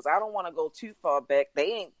picking at because I don't want to go too far back.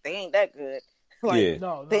 They ain't that good.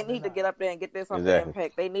 They need to get up there and get this on the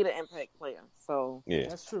impact. They need an impact player. So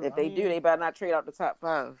that's true. If they do, they better not trade out the top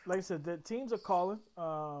 5. Like I said, the teams are calling.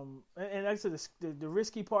 And like I said, the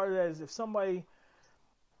risky part of that is if somebody,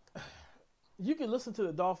 you can listen to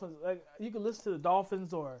the Dolphins. Like you can listen to the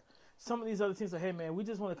Dolphins or some of these other teams. Like, hey man, we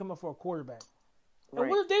just want to come up for a quarterback. And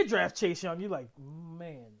what if they draft Chase Young? You're like,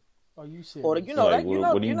 man, are you serious? Or you know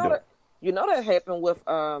that happened with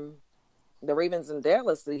the Ravens in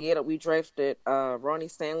Dallas the year that we drafted Ronnie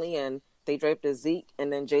Stanley and they drafted Zeke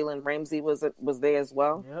and then Jalen Ramsey was there as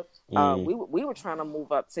well. Yep. We were trying to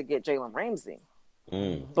move up to get Jalen Ramsey,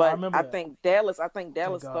 but I think Dallas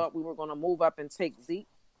thought we were going to move up and take Zeke,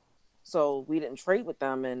 so we didn't trade with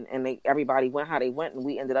them and everybody went how they went and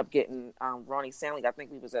we ended up getting Ronnie Stanley. I think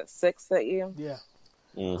we was at 6 that year. Yeah.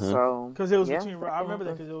 Mm-hmm. So because it was between I remember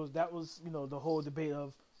that because that was the whole debate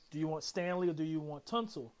of do you want Stanley or do you want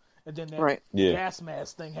Tunsil? And then that gas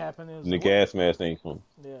mask thing happened. The gas mask thing.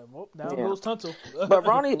 Yeah, well, down goes Tunsil. But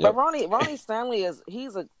Ronnie Stanley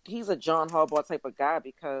he's a John Harbaugh type of guy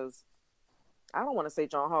because I don't want to say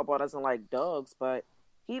John Harbaugh doesn't like dogs, but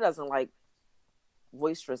he doesn't like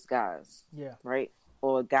boisterous guys. Yeah. Right?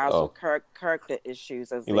 Or guys with character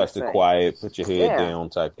issues, as he likes the quiet, put your head down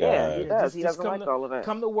type guy. Yeah, he does. He doesn't like all of that.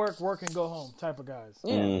 Come to work and go home type of guys.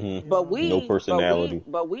 Yeah, mm-hmm. But no personality.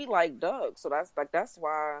 But we like Doug, so that's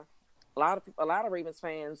why a lot of Ravens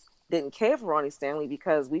fans didn't care for Ronnie Stanley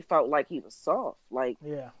because we felt like he was soft. Like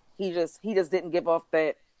he just didn't give off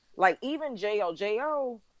that. Like even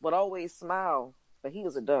J.O. would always smile, but he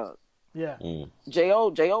was a Doug. Yeah. J.O.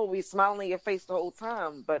 would be smiling in your face the whole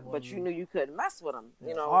time, but you knew you couldn't mess with him,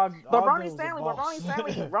 you know. But Ronnie Stanley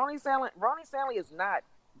is not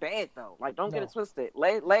bad though. Like don't get it twisted.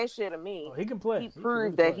 Last year to me, he can play. He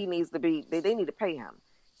proved that he needs to be. They need to pay him.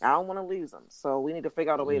 I don't want to lose him, so we need to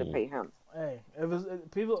figure out a way to pay him. Hey,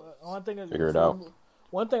 people. One thing is figure it out.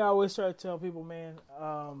 One thing I always try to tell people, man,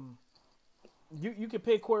 you can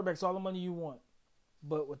pay quarterbacks all the money you want,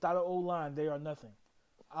 but without an O-line, they are nothing.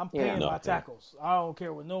 I'm paying my tackles. I don't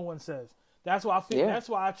care what no one says. That's why I feel. That's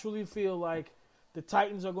why I truly feel like the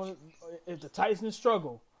Titans are going to. If the Titans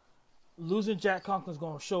struggle, losing Jack Conklin's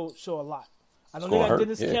going to show a lot. I know they got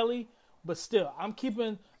Dennis Kelly, but still, I'm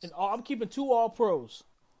keeping 2 All Pros.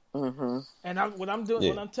 Mm-hmm. And what I'm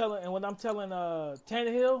telling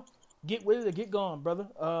Tannehill, get with it or get gone, brother.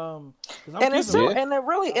 It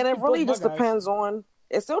really just depends on.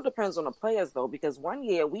 It still depends on the players though, because one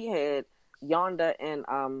year we had Yonda and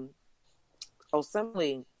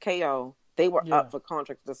Osemele KO. They were up for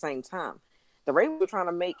contract at the same time. The Ravens were trying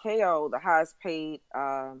to make KO the highest paid.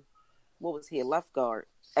 What was he, a left guard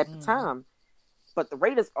at the time? But the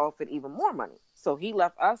Raiders offered even more money, so he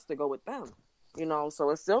left us to go with them. You know, so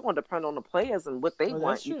it's still going to depend on the players and what they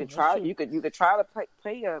want. You could try to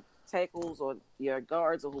play your tackles or your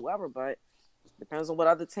guards or whoever, but depends on what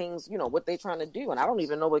other teams, what they're trying to do. And I don't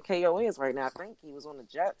even know what KO is right now. I think he was on the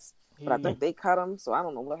Jets, but I think they cut him, so I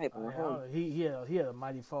don't know what happened with him. He had a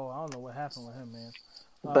mighty fall. I don't know what happened with him, man.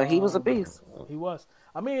 But he was a beast. He was.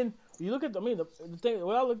 I mean, you look at the thing.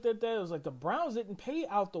 When I looked at that, it was like the Browns didn't pay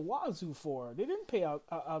out the wazoo for her. They didn't pay out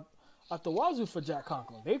the wazoo for Jack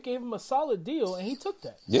Conklin. They gave him a solid deal, and he took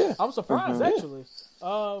that. Yeah, I'm surprised actually,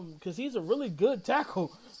 because he's a really good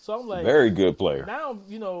tackle. So I'm like, very good player. Now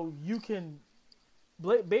you can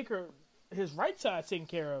Baker, his right side taken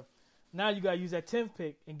care of. Now you got to use that 10th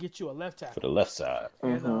pick and get you a left tackle for the left side,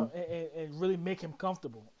 and really make him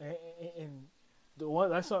comfortable. And the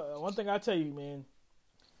one thing I tell you, man,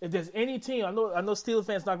 if there's any team, I know Steelers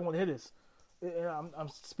fans not going to want to hear this. And I'm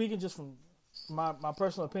speaking just from my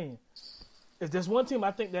personal opinion. If there's one team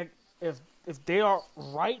I think that if they are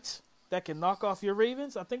right that can knock off your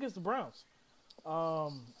Ravens, I think it's the Browns.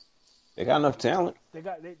 They got enough talent. They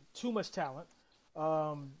too much talent.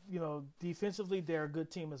 Defensively they're a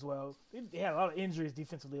good team as well. They had a lot of injuries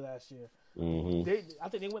defensively last year. Mm-hmm. I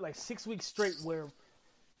think they went like 6 weeks straight where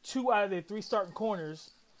 2 out of their 3 starting corners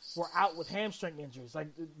were out with hamstring injuries. Like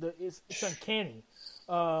it's uncanny.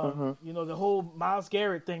 You know, the whole Myles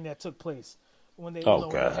Garrett thing that took place when they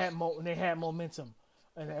when they had momentum,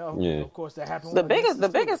 and of course that happened. The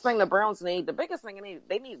biggest thing the Browns need,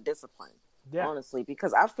 they need discipline. Yeah. Honestly,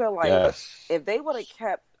 because I feel like if they would have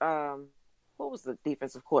kept what was the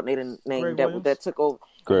defensive coordinator name that took over?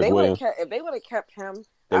 If they would have kept him,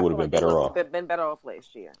 they would have been better off. Been better off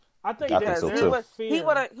last year. I think so he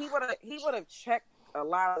would have checked a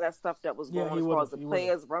lot of that stuff that was going on as far as the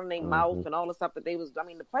players running their mouth and all the stuff that they was. I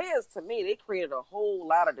mean, the players, to me, they created a whole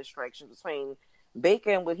lot of distractions between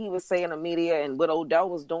Baker and what he was saying to media and what Odell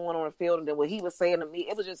was doing on the field, and then what he was saying to me.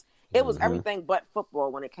 It was everything but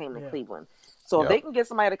football when it came to Cleveland. So if they can get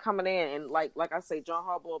somebody to come in and like I say, John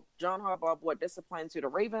Harbaugh brought discipline to the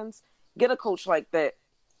Ravens. Get a coach like that,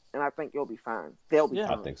 and I think you'll be fine. They'll be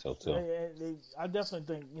fine. I think so too. I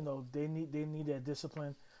definitely think they need that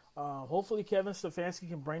discipline. Hopefully Kevin Stefanski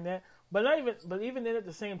can bring that, but even then at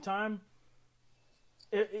the same time,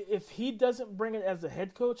 if he doesn't bring it as a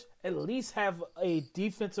head coach, at least have a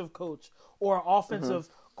defensive coach or an offensive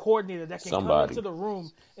coordinator that can come into the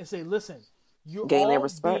room and say, "Listen, you're all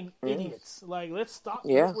being idiots. Like, let's stop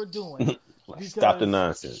what we're doing. Stop the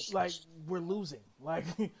nonsense. Like, we're losing. Like,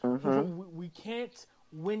 we can't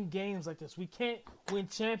win games like this. We can't win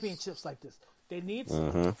championships like this. They need,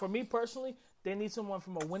 for me personally, they need someone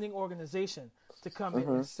from a winning organization to come in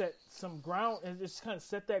and set some ground and just kind of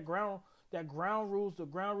set that ground rules, the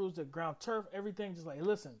ground turf, everything. Just like,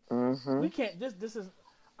 listen, we can't. This is.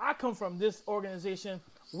 I come from this organization.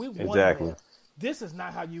 We won there. This is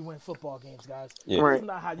not how you win football games, guys. Yeah. This is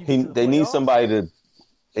not how you. They need somebody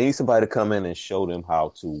to come in and show them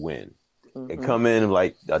how to win. And come in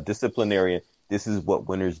like a disciplinarian. This is what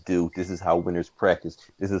winners do. This is how winners practice.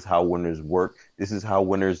 This is how winners work. This is how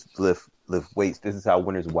winners lift weights. This is how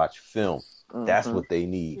winners watch film. That's what they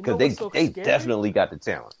need because they definitely got the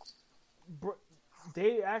talent.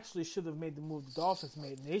 They actually should have made the move the Dolphins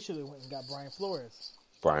made, and they should have went and got Brian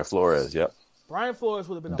Flores. Yep. Brian Flores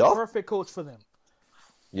would have been a perfect coach for them.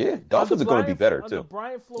 Yeah, Dolphins are going to be better too.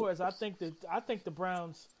 Brian Flores, I think the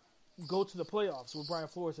Browns go to the playoffs with Brian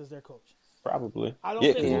Flores as their coach. Probably. I don't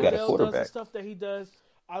think Odell does the stuff that he does.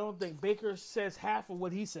 I don't think Baker says half of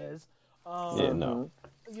what he says. No.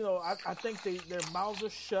 You know, I think their mouths are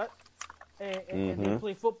shut and they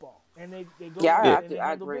play football and they go and they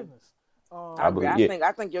handle business.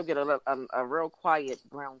 I think you'll get a real quiet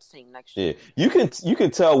Browns team next year. Yeah, you can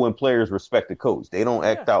tell when players respect the coach. They don't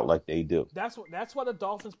act out like they do. That's why the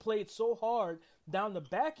Dolphins played so hard down the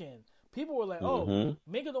back end. People were like, "Oh,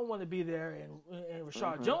 Minka don't want to be there, and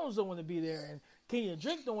Rashad Jones don't want to be there, and Kenyon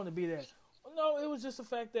Drake don't want to be there." No, it was just the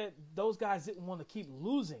fact that those guys didn't want to keep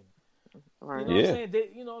losing. Right. You know what I'm saying?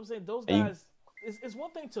 You know what I'm saying? Those guys. It's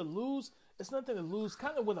one thing to lose. It's nothing to lose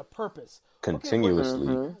kind of with a purpose.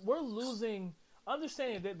 Continuously. We're losing,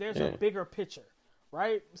 understanding that there's a bigger picture,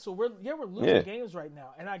 right? So we're losing games right now,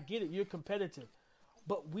 and I get it. You're competitive,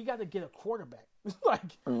 but we got to get a quarterback.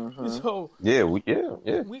 So we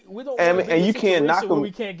don't and you can't knock them. We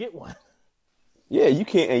can't get one. Yeah, you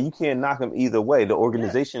can't knock them either way. The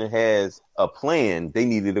organization has a plan. They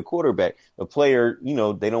needed a quarterback. The player,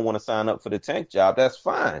 they don't want to sign up for the tank job. That's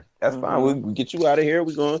fine. That's fine. We get you out of here.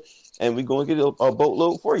 We're going to get a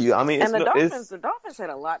boatload for you. I mean, the Dolphins had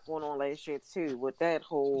a lot going on last year too, with that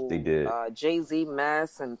whole Jay-Z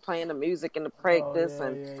mess and playing the music in the practice,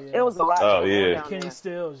 it was a lot. Oh yeah, Kenny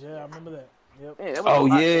Stills. Yeah, I remember that. Yep.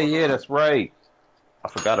 Yeah, that's right. I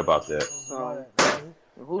forgot about that. So,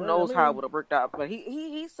 who knows how it would have worked out? But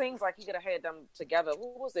he seems like he could have had them together.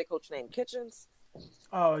 What was their coach name? Kitchens.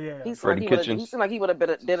 Oh yeah, He seemed like he would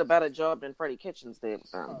have did a better job than Freddie Kitchens did.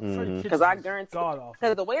 Because I guarantee,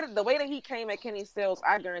 because the way that he came at Kenny Stills,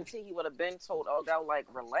 I guarantee he would have been told, like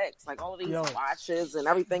relax, like all of these watches and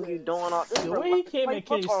everything you doing. All this. The way he came at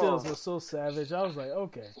Kenny Stills was so savage. I was like,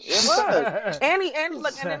 okay, it was.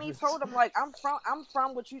 and then he told him like, I'm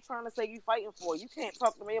from what you trying to say you fighting for. You can't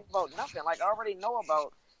talk to me about nothing. Like I already know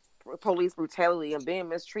about police brutality and being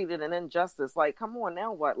mistreated and injustice. Like, come on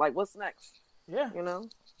now, what? Like, what's next? Yeah,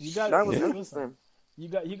 you got that was interesting. You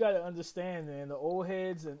got to understand, and the old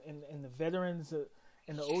heads and the veterans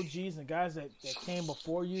and the OGs and guys that came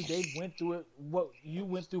before you, they went through it what you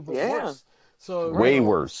went through, but worse. So way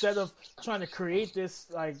worse. Instead of trying to create this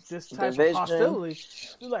type of hostility,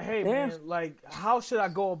 you're like, hey man, like how should I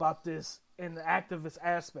go about this in the activist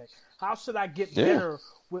aspect? How should I get better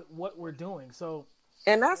with what we're doing? So.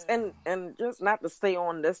 And that's and just not to stay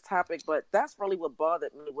on this topic, but that's really what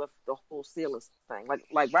bothered me with the whole Steelers thing.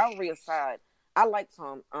 Like rivalry aside, I like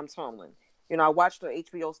Tomlin. I watched the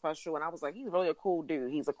HBO special and I was like, he's really a cool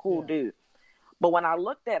dude. He's a cool dude. But when I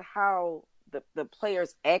looked at how the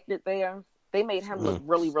players acted there, they made him look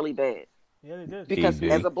really, really bad. Yeah, they did. Because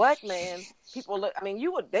as a black man, people look. I mean,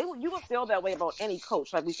 you would feel that way about any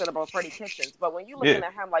coach, like we said about Freddie Kitchens. But when you looking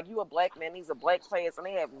at him like you a black man, he's a black player, and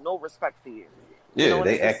they have no respect for you. Yeah, you know,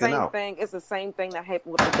 they it's the acting same out. thing. It's the same thing that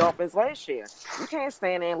happened with the Dolphins last year. You can't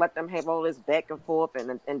stand there and let them have all this back and forth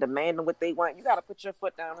and demanding what they want. You got to put your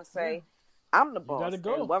foot down and say, I'm the boss.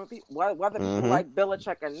 Go. And whether people like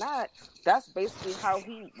Belichick or not, that's basically how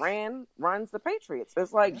he runs the Patriots.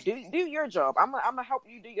 It's like, do your job. I'm gonna help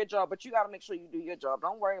you do your job, but you got to make sure you do your job.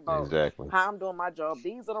 Don't worry about how I'm doing my job.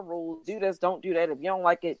 These are the rules. Do this, don't do that. If you don't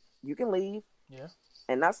like it, you can leave. Yeah.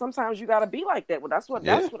 And that's sometimes you got to be like that. Well, that's what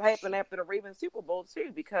happened after the Ravens Super Bowl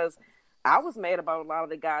too, because I was mad about a lot of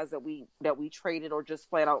the guys that we traded or just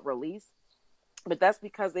flat out released, but that's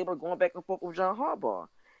because they were going back and forth with John Harbaugh.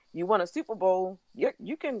 You won a Super Bowl,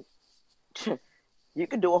 you can do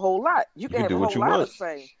a whole lot. You can have a whole lot to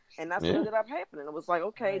say. And that's what ended up happening. It was like,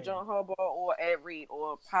 okay, John Harbaugh or Ed Reed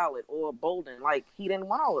or Pollard or Bolden, like he didn't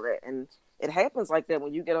want all of that. And it happens like that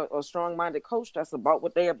when you get a strong-minded coach that's about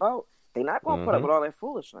what they're about. They're not going to put up with all that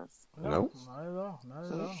foolishness. No, not at all. Not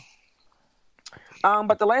at all.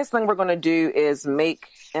 But the last thing we're going to do is make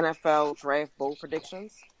NFL draft bowl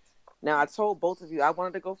predictions. Now, I told both of you I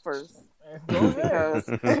wanted to go first. Because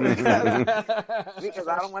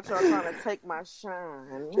I don't want y'all trying to take my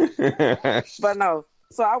shine. But no.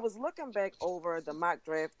 So I was looking back over the mock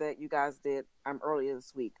draft that you guys did earlier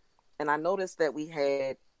this week. And I noticed that we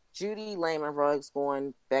had Judy, Lamb, and Ruggs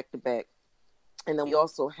going back-to-back. And then we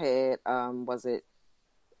also had,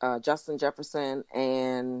 Justin Jefferson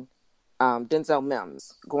and Denzel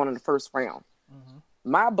Mims going in the first round. Mm-hmm.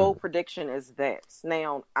 My bold prediction is that.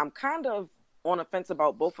 Now, I'm kind of on the fence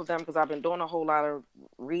about both of them because I've been doing a whole lot of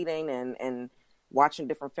reading and watching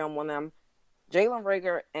different film on them. Jalen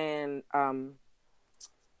Reagor and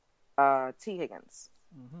T. Higgins.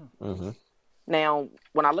 Mm-hmm. Mm-hmm. Now,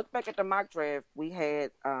 when I look back at the mock draft, we had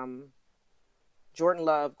Jordan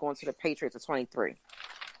Love going to the Patriots at 23.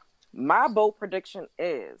 My bold prediction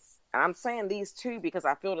is, and I'm saying these two because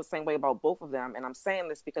I feel the same way about both of them, and I'm saying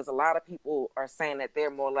this because a lot of people are saying that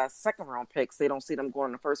they're more or less second-round picks. They don't see them going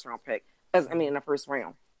in the first-round pick. In the first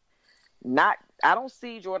round. I don't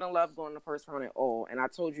see Jordan Love going in the first round at all, and I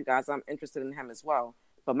told you guys I'm interested in him as well.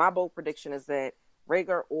 But my bold prediction is that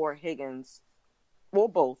Reagor or Higgins, well,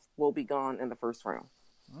 both will be gone in the first round.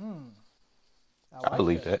 I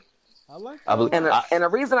believe that. I like that. And the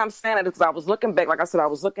reason I'm saying it is because I was looking back, like I said, I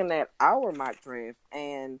was looking at our mock draft,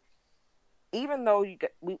 and even though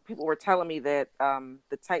people were telling me that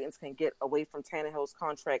the Titans can get away from Tannehill's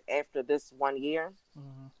contract after this 1 year,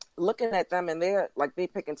 looking at them and they're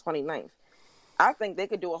picking 29th. I think they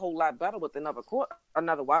could do a whole lot better with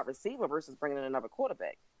another wide receiver versus bringing in another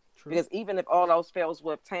quarterback. True. Because even if all else fails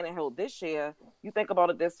with Tannehill this year, you think about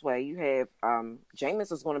it this way: you have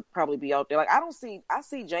Jameis is going to probably be out there. I see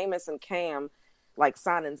Jameis and Cam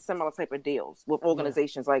signing similar type of deals with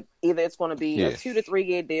organizations. Like either it's going to be a 2 to 3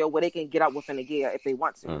 year deal where they can get out within a year if they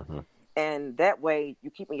want to, and that way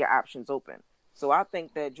you're keeping your options open. So I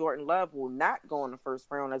think that Jordan Love will not go in the first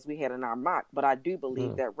round as we had in our mock, but I do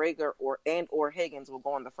believe that Reagor or Higgins will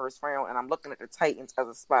go in the first round, and I'm looking at the Titans as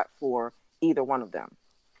a spot for either one of them.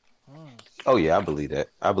 Oh yeah, I believe that.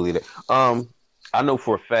 I know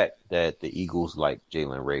for a fact that the Eagles like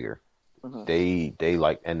Jalen Reagor. Mm-hmm. They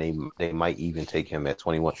like, and they might even take him at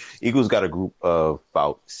 21. Eagles got a group of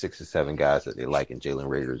about 6 or 7 guys that they like, and Jalen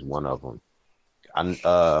Reagor is one of them.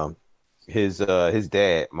 His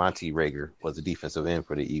dad, Monty Reagor, was a defensive end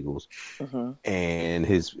for the Eagles, and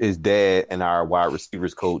his dad and our wide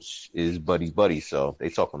receivers coach is buddy. So they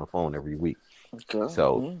talk on the phone every week. Okay.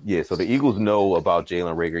 So so the Eagles know about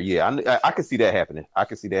Jalen Reagor. Yeah, I can see that happening. I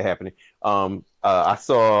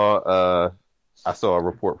saw a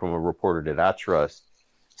report from a reporter that I trust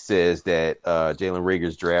says that Jalen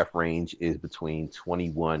Reagor's draft range is between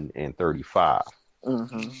 21 and 35.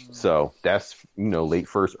 So that's late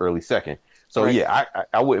first, early second. So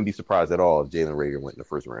I wouldn't be surprised at all if Jalen Reagor went in the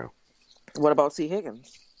first round. What about T.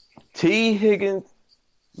 Higgins? T. Higgins,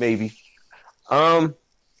 maybe.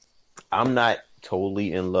 I'm not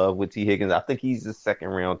totally in love with T. Higgins. I think he's a second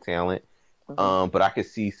round talent. But I could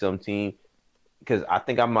see some team, because I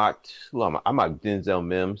think I mocked Denzel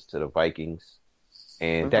Mims to the Vikings,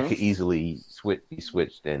 and that could easily be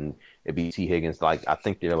switched, and it'd be T. Higgins. I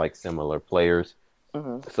think they're similar players.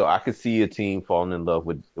 So I could see a team falling in love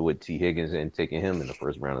with T. Higgins and taking him in the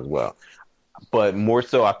first round as well. But more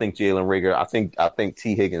so, I think Jalen Reagor. I think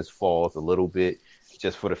T. Higgins falls a little bit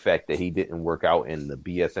just for the fact that he didn't work out in the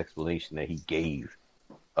BS explanation that he gave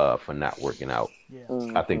for not working out. Yeah.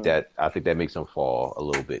 Mm-hmm. I think that makes him fall a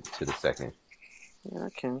little bit to the second. Yeah, I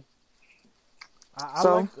can. I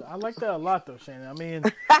like that a lot, though, Shannon. I mean,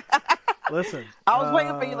 listen. I was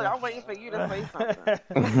waiting for you. Like, I'm waiting for you to say something.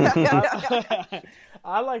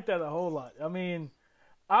 I like that a whole lot. I mean,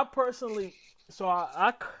 I personally, so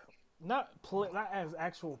I not as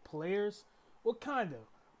actual players, well, kind of,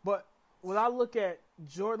 but when I look at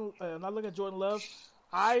Jordan, Love,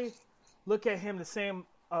 I look at him the same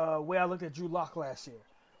way I looked at Drew Lock last year.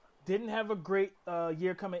 Didn't have a great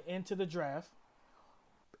year coming into the draft.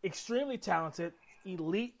 Extremely talented,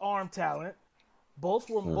 elite arm talent. Both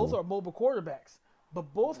are mobile quarterbacks,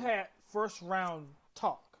 but both had first round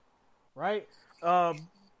talk, right?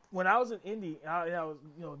 When I was in Indy, I was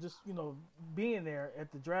just being there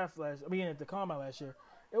at the draft being at the combine last year.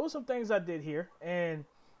 There was some things I did here, and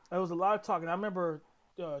there was a lot of talk. And I remember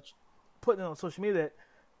putting it on social media that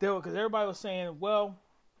because everybody was saying, well,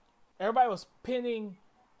 everybody was pinning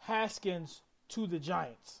Haskins to the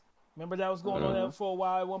Giants. Remember that was going on there for a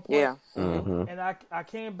while at one point? Yeah. Mm-hmm. And I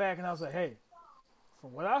came back and I was like, hey,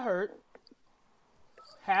 from what I heard,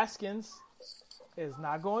 Haskins is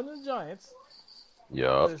not going to the Giants.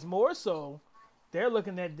 Yeah. But it's more so they're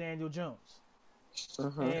looking at Daniel Jones.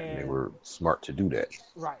 Mm-hmm. And they were smart to do that.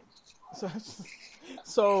 Right.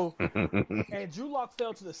 So and Drew Lock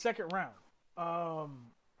fell to the second round.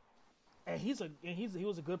 And he was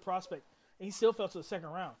a good prospect. And he still fell to the second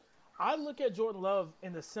round. I look at Jordan Love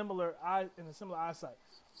in the similar eyesight.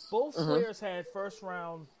 Both players had first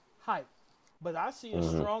round hype, but I see a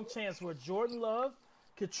strong chance where Jordan Love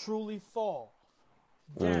could truly fall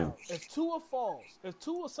down. If Tua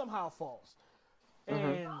somehow falls,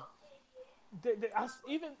 and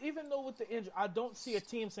even though with the injury, I don't see a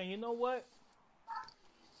team saying, you know what,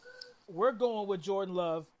 we're going with Jordan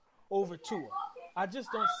Love over Tua. I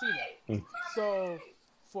just don't see that. So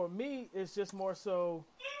for me, it's just more so.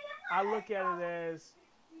 I look at it as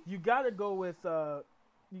you got to go with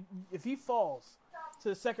if he falls to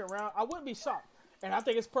the second round, I wouldn't be shocked. And I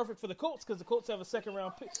think it's perfect for the Colts because the Colts have a second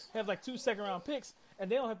round pick, have like 2 second round picks, and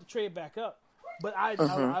they don't have to trade back up. But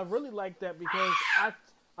I really like that because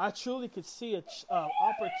I truly could see an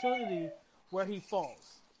opportunity where he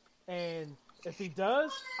falls, and if he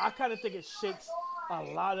does, I kind of think it shakes a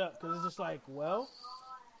lot up because it's just like, well.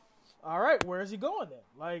 All right, where is he going then?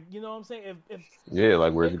 Like, you know what I'm saying?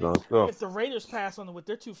 Where's he going to go? If the Raiders pass on them with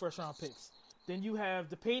their 2 first-round picks, then you have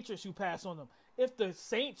the Patriots who pass on them. If the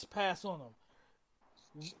Saints pass on them,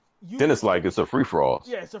 then it's like it's a free-for-all.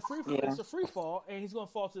 Yeah, it's a free fall, and he's going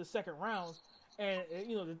to fall to the second round. And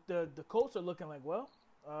the Colts are looking like, well,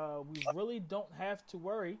 we really don't have to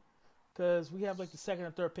worry because we have like the second or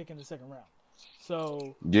third pick in the second round.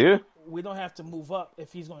 So we don't have to move up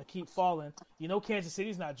if he's going to keep falling. Kansas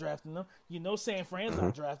City's not drafting them. San Fran's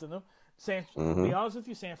not drafting them. To be honest with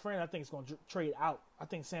you, San Fran, I think it's going to trade out. I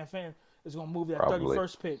think San Fran is going to move that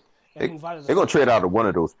 31st pick and move out of. They're going to trade out of one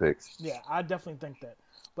of those picks. Yeah, I definitely think that.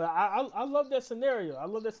 But I love that scenario. I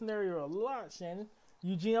love that scenario a lot, Shannon.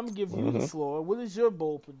 Eugene, I'm going to give you the floor. What is your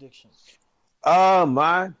bold prediction?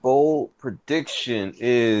 My bold prediction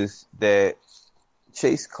is that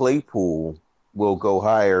Chase Claypool will go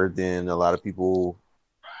higher than a lot of people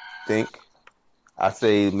think. I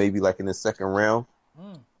say maybe like in the second round.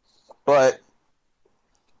 But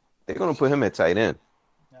they're going to put him at tight end.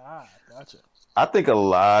 Ah, gotcha. I think a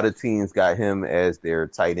lot of teams got him as their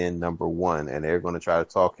tight end number 1, and they're going to try to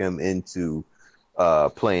talk him into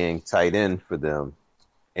playing tight end for them.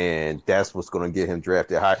 And that's what's going to get him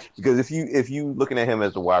drafted high. Because if you looking at him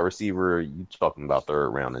as a wide receiver, you're talking about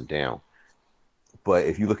third round and down. But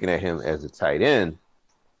if you're looking at him as a tight end,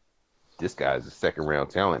 this guy's a second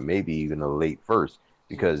round talent, maybe even a late first,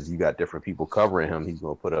 because you got different people covering him. He's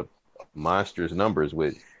going to put up monstrous numbers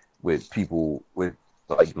with people with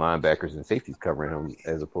like linebackers and safeties covering him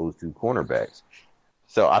as opposed to cornerbacks.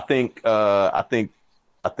 So I think the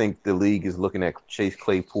league is looking at Chase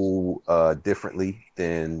Claypool differently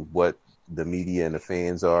than what the media and the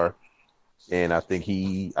fans are, and I think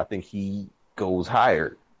he goes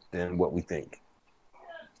higher than what we think.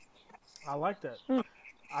 I like that.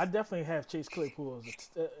 I definitely have Chase Claypool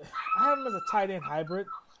I have him as a tight end hybrid.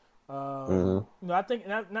 I think,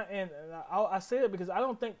 I say that because I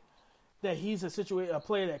don't think that he's a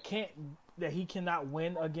player that he cannot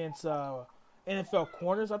win against NFL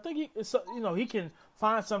corners. I think he can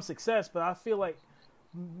find some success, but I feel like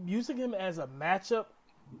using him as a matchup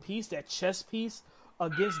piece, that chess piece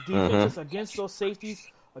against defenses, against those safeties,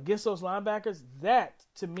 against those linebackers, that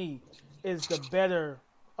to me is the better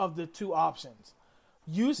of the 2 options.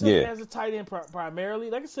 Use him as a tight end primarily.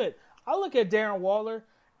 Like I said, I look at Darren Waller,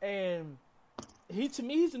 and to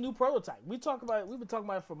me, he's a new prototype. We've been talking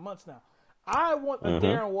about it for months now. I want a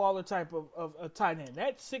Darren Waller type of a tight end.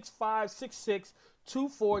 That 6'5", 6'6",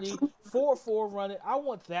 240, 4.4 running. I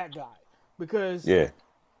want that guy because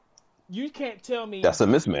you can't tell me that's a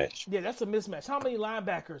mismatch. Yeah, that's a mismatch. How many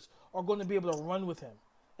linebackers are going to be able to run with him,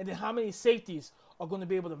 and then how many safeties are going to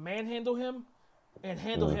be able to manhandle him and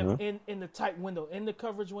handle him in the tight window, in the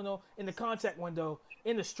coverage window, in the contact window,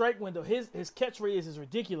 in the strike window? His catch radius is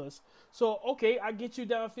ridiculous. So okay, I get you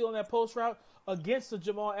downfield in that post route against the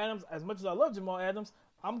Jamal Adams. As much as I love Jamal Adams,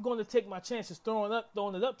 I'm going to take my chances throwing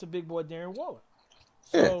it up to big boy Darren Waller.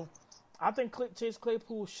 So I think Chase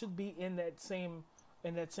Claypool should be in that same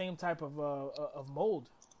type of mold.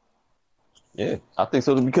 Yeah, I think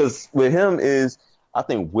so, because with him I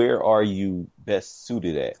think where are you best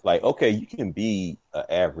suited at? Like, okay, you can be an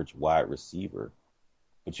average wide receiver,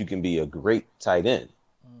 but you can be a great tight end.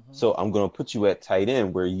 So I'm going to put you at tight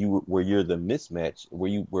end where you're the mismatch,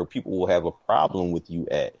 where people will have a problem with you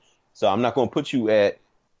at. So I'm not going to put you at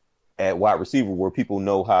wide receiver where people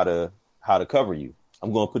know how to cover you.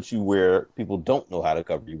 I'm going to put you where people don't know how to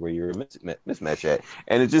cover you, where you're a mismatch at.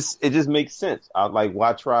 And it just makes sense.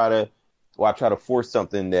 Why try to force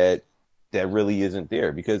something that really isn't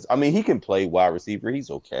there? Because I mean, he can play wide receiver. He's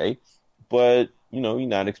okay, but you're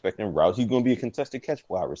not expecting routes. He's going to be a contested catch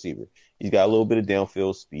wide receiver. He's got a little bit of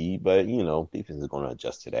downfield speed, but defense is going to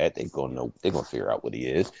adjust to that. They're going to figure out what he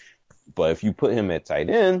is. But if you put him at tight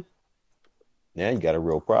end, now you got a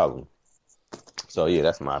real problem. So yeah,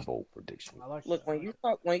 that's my bold prediction. Look, when you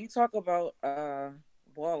talk about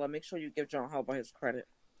Waller, make sure you give John Harbaugh his credit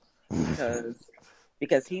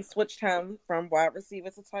because he switched him from wide receiver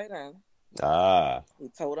to tight end. He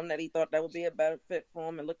told him that he thought that would be a better fit for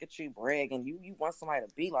him, and look at you bragging. You want somebody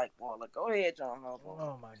to be like Waller. Go ahead, John Harbaugh.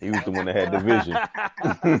 Oh my God. He was the one that had the vision.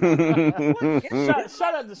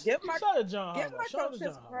 Shout out to John Harbaugh.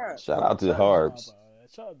 Shout out to Harbs.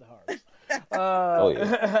 Shout out to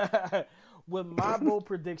Harbs. With my bold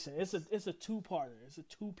prediction, it's a two-parter. It's a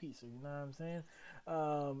two-piecer. You know what I'm saying?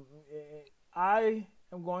 I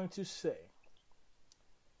am going to say,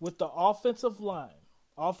 with the offensive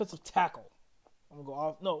tackle, I'm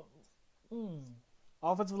going to go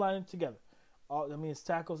offensive line together. That means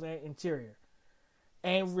tackles and interior.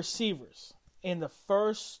 And receivers. In the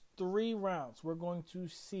first 3 rounds, we're going to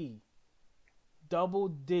see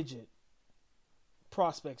double-digit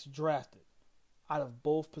prospects drafted out of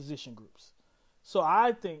both position groups. So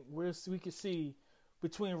I think we could see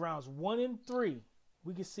between rounds 1 and 3,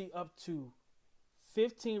 we could see up to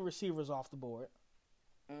 15 receivers off the board.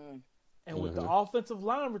 And with the offensive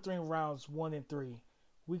line between rounds 1 and 3,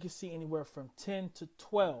 we could see anywhere from 10 to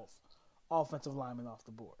 12 offensive linemen off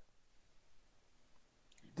the board.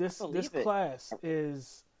 This class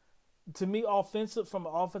is, to me, from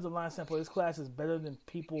an offensive line standpoint, this class is better than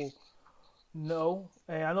people know.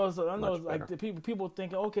 And I know it's like the people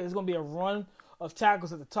thinking, okay, there's going to be a run of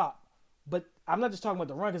tackles at the top. But I'm not just talking about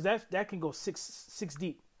the run, because that can go six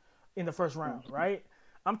deep in the first round, right?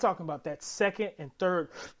 I'm talking about that second and third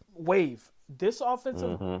wave. This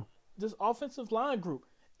offensive line group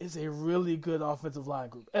is a really good offensive line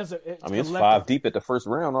group. It's 5 deep at the first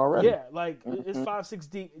round already. Yeah, it's 5-6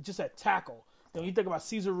 deep just at tackle. You think about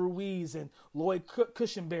Cesar Ruiz and Lloyd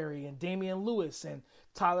Cushenberry and Damian Lewis and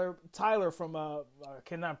Tyler from I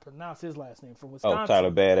cannot pronounce his last name, from Wisconsin. Oh,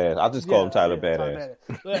 Tyler Badass. I'll just call him Tyler Badass.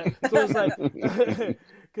 So it's like,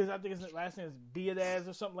 because I think his last name is Biadaz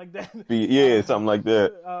or something like that. Something like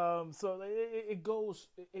that. So it goes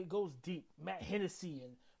deep. Matt Hennessy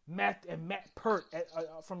and Matt Pert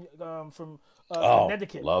from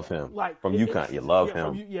Connecticut. Love him. From UConn, you love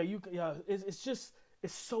him. It's just.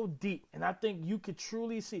 It's so deep, and I think you could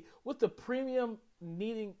truly see with the premium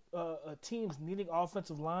teams needing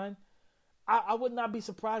offensive line. I would not be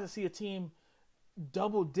surprised to see a team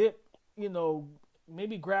double dip.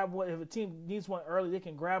 Maybe grab one if a team needs one early. They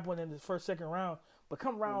can grab one in the first, second round. But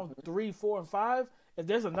come round 3, 4, and 5, if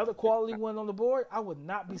there's another quality one on the board, I would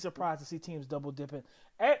not be surprised to see teams double dipping.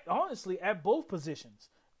 At both positions.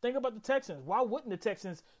 Think about the Texans. Why wouldn't the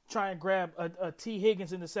Texans try and grab a T.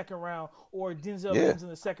 Higgins in the second round or Denzel Mims in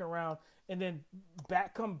the second round, and then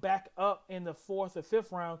come back up in the 4th or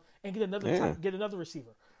 5th round and get another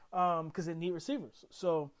receiver because they need receivers.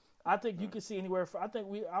 So I think you could see anywhere.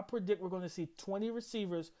 I predict we're going to see 20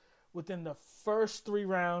 receivers within the first 3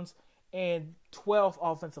 rounds and 12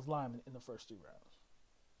 offensive linemen in the first 3 rounds.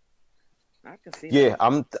 I can see. Yeah,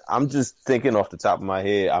 that. I'm just thinking off the top of my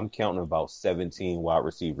head. I'm counting about 17 wide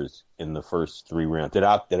receivers in the first 3 rounds that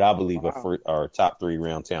I believe are top 3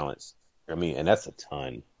 round talents. And that's a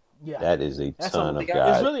ton. Yeah, that's a ton of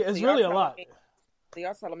guys. It's really a lot. So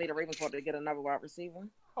y'all telling me the Ravens want to get another wide receiver?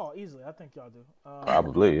 Oh, easily. I think y'all do.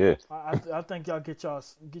 Probably, yeah. I think y'all get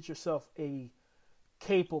yourself a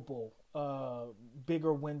capable,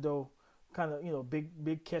 bigger window, kind of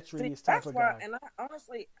big catch release type of guy. And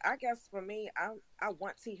honestly, I guess for me, I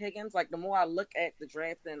want T. Higgins. Like the more I look at the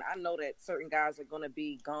draft, and I know that certain guys are going to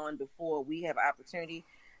be gone before we have opportunity.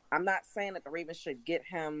 I'm not saying that the Ravens should get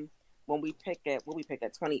him when we pick at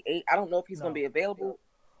 28. I don't know if he's going to be available,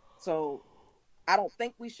 so I don't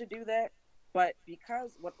think we should do that. But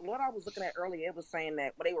because what I was looking at earlier, it was saying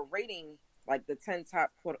that they were rating like the 10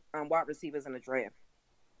 top wide receivers in the draft.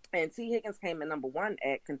 And T. Higgins came in number 1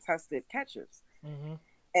 at contested catches. Mm-hmm.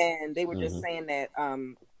 And they were just saying that,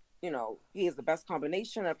 he is the best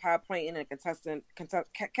combination of high pointing and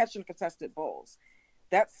catching contested balls.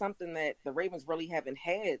 That's something that the Ravens really haven't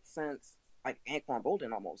had since like Anquan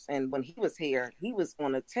Boldin almost. And when he was here, he was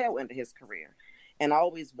on the tail end of his career. And I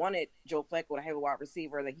always wanted Joe Flacco to have a wide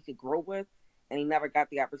receiver that he could grow with. And he never got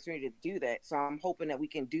the opportunity to do that. So I'm hoping that we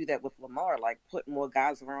can do that with Lamar, like put more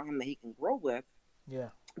guys around him that he can grow with. Yeah.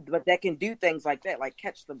 But that can do things like that, like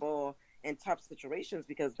catch the ball in tough situations,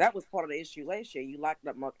 because that was part of the issue last year. You locked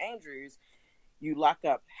up Mark Andrews, you lock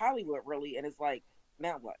up Hollywood, really, and it's like,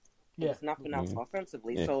 now what? Yeah. There's nothing else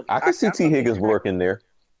offensively. Yeah. So I can see T. Higgins working there.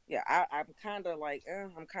 Yeah, I'm kind of like,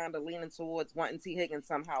 I'm kind of leaning towards wanting T. Higgins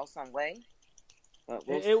somehow, some way. But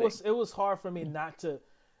it was hard for me not to,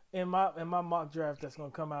 in my mock draft that's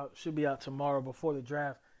going to come out, should be out tomorrow before the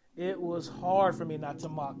draft. It was hard for me not to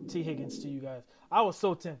mock T. Higgins to you guys. I was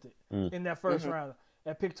so tempted in that first round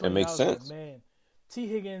at pick 20. It makes sense. Like, man, T.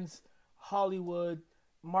 Higgins, Hollywood,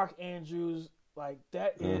 Mark Andrews, like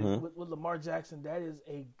that is with Lamar Jackson. That is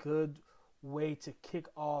a good way to kick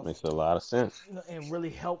off. Makes a lot of sense. And really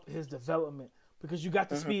help his development, because you got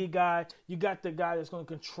the speed guy, you got the guy that's going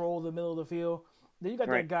to control the middle of the field. Then you got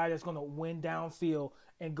that guy that's going to win downfield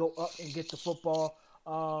and go up and get the football.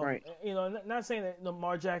 Not saying that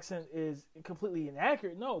Lamar Jackson is completely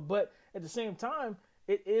inaccurate, no, but at the same time,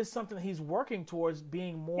 it is something that he's working towards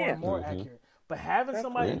being more and more accurate. But having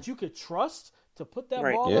somebody that you could trust to put that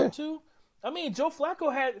ball up to, I mean, Joe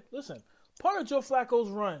Flacco part of Joe Flacco's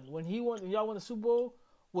run when y'all won the Super Bowl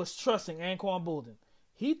was trusting Anquan Boldin.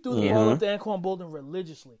 He threw the ball up to Anquan Boldin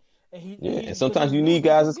religiously, and sometimes you need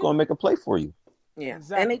guys that's going to make a play for you. Yeah,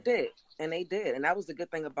 exactly. And they did. And that was the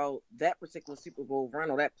good thing about that particular Super Bowl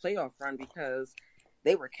run or that playoff run, because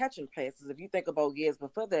they were catching passes. If you think about years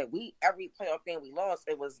before that, every playoff game we lost,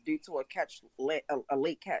 it was due to a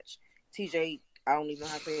late catch. TJ, I don't even know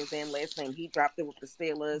how to say his damn last name. He dropped it with the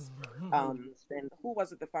Steelers. Then who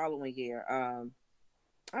was it the following year?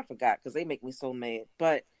 I forgot, because they make me so mad.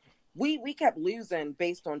 But we kept losing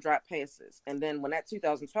based on drop passes. And then when that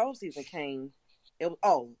 2012 season came, it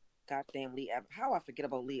was goddamn Lee Evans. How I forget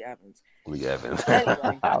about Lee Evans. Anyway,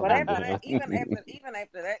 but even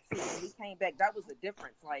after that season, we came back. That was the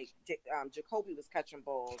difference. Like Jacoby was catching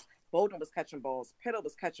balls, Bolden was catching balls, Pittle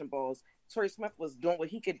was catching balls, Torrey Smith was doing what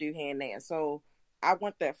he could do here and there. So I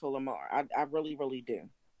want that for Lamar. I really, really do.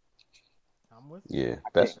 I'm with you.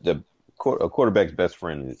 Yeah, a quarterback's best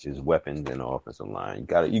friend is weapons and offensive line.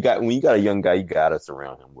 When you got a young guy, you got to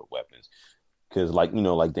surround him with weapons. Because, like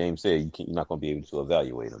Dame said, you're not going to be able to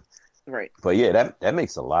evaluate him. Right. But yeah, that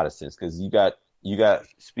makes a lot of sense, because you got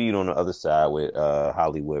speed on the other side with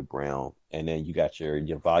Hollywood Brown, and then you got your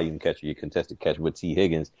volume catcher, your contested catcher with T.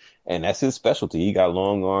 Higgins, and that's his specialty. He got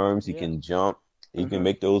long arms. He can jump. He can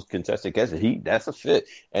make those contested catches. That's a fit.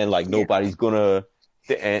 And nobody's gonna,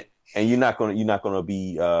 and you're not gonna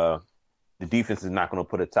be. The defense is not going to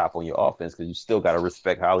put a top on your offense, because you still got to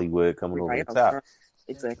respect Hollywood coming over the top. Right.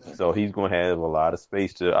 Exactly. So he's going to have a lot of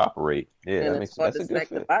space to operate. Yeah, and that's a good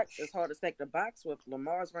fit. It's hard to stack the box with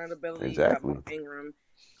Lamar's running ability. Exactly. Ingram,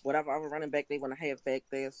 whatever other running back they want to have back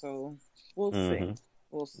there. So we'll see.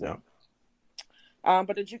 We'll see. Yeah.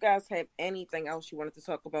 But did you guys have anything else you wanted to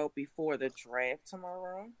talk about before the draft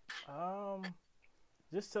tomorrow?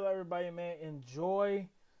 Just tell everybody, man, enjoy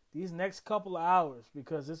these next couple of hours,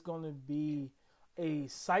 because it's going to be a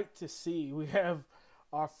sight to see. We have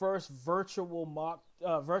our first virtual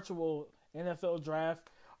NFL draft.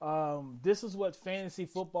 This is what fantasy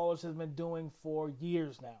footballers have been doing for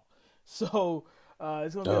years now. So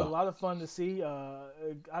it's going to be a lot of fun to see.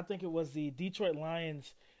 I think it was the Detroit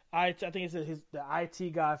Lions. I think it's the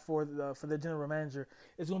IT guy for the general manager.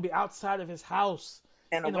 It's going to be outside of his house.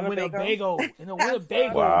 And in a Winnebago. In a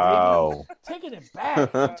Winnebago, wow. baby. Taking it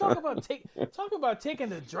back. Talk about taking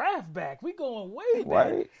the draft back. We going way back.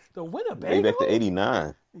 Right. The Winnebago. Way back to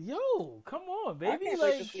 89. Yo, come on, baby. I can't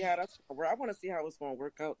wait to see how that's. I want to see how it's going to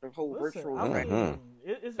work out. The whole virtual thing.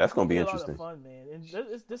 That's going to be a interesting. lot of fun, man. And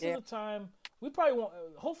this is a time we probably won't.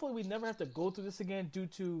 Hopefully, we never have to go through this again due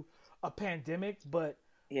to a pandemic. But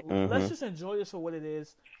let's just enjoy this for what it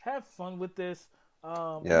is. Have fun with this.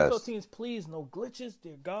 NFL teams, please, no glitches.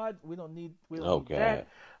 Dear God, we don't need that.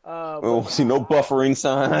 We don't see no buffering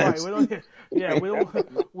signs. Right,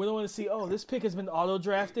 we don't want to see. Oh, this pick has been auto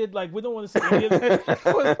drafted. Like we don't want to see any of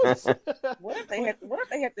that. What if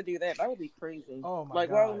they have to do that? That would be crazy. Oh my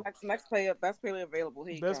God! Well, next player, best player available.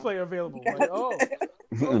 Best player available. Like, oh,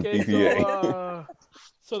 okay.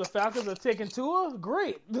 So the Falcons are taking Tua?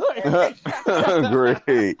 Great. Great.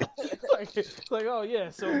 like, oh yeah.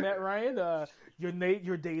 So Matt Ryan,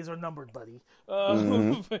 your days are numbered, buddy.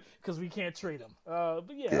 Because we can't trade him.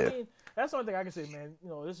 But yeah, I mean, that's the only thing I can say, man.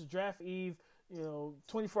 This is draft eve.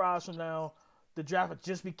 24 hours from now, the draft will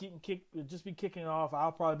just be kicking off.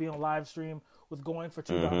 I'll probably be on live stream with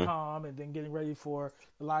goingfor2.com and then getting ready for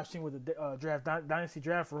the live stream with the draft dynasty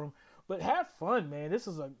draft room. But have fun, man. This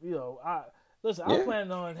is I'm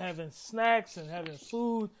planning on having snacks and having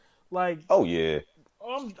food. Like, oh yeah,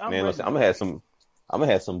 man. Listen, I'm gonna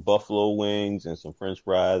have some buffalo wings and some French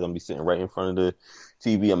fries. I'm gonna be sitting right in front of the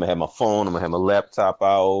TV. I'm gonna have my phone. I'm gonna have my laptop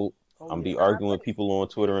out. I'm gonna be arguing with people on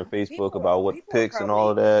Twitter and Facebook about what picks and all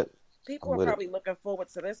of that. People are probably looking forward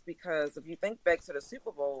to this because if you think back to the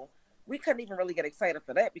Super Bowl, we couldn't even really get excited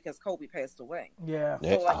for that because Kobe passed away. Yeah. So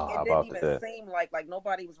it didn't even seem like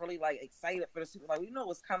nobody was really excited for the Super Bowl. Like, we know it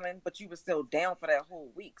was coming, but you were still down for that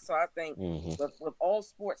whole week. So I think with all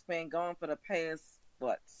sports being gone for the past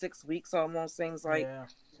 6 weeks almost, seems like. Yeah.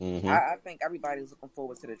 I think everybody's looking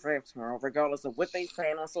forward to the draft tomorrow, regardless of what they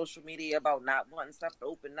saying on social media about not wanting stuff to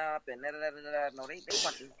open up and No, they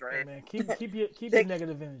want this draft. Hey man, keep your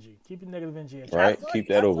negative energy. Keep your negative energy. Right, keep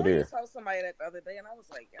that over there. I saw somebody that the other day, and I was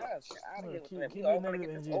like, "Yes, get out of here with that." Keep your negative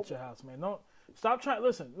energy at your house, man. Don't stop trying.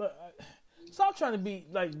 Listen, look, stop trying to be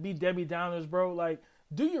Debbie Downers, bro. Like,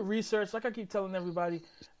 do your research. Like I keep telling everybody,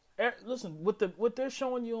 listen, what they're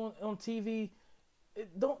showing you on TV.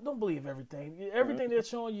 Don't believe everything. Everything they're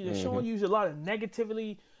showing you a lot of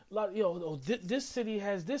negativity. A lot, this city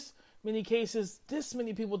has this many cases, this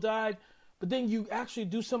many people died. But then you actually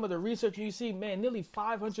do some of the research and you see, man, nearly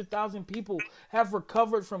 500,000 people have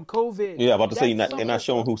recovered from COVID. Yeah, I'm about to say they're not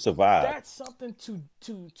showing who survived. That's something to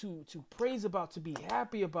praise about, to be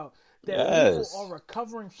happy about. That people are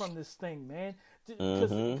recovering from this thing, man.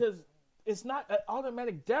 Because it's not an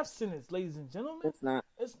automatic death sentence, ladies and gentlemen. It's not.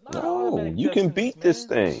 No, you can beat this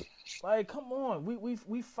thing. Like, come on.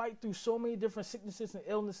 We fight through so many different sicknesses and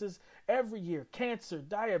illnesses every year. Cancer,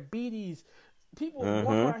 diabetes. People walk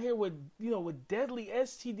around here with deadly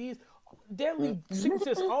STDs, deadly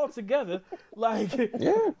sicknesses all together. Like,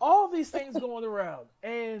 all these things going around.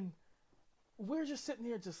 And we're just sitting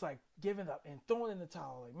here just giving up and throwing in the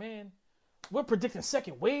towel. Like, man, we're predicting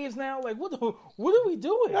second waves now. Like, what are we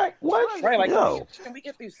doing? Like, what? Right, no. Can we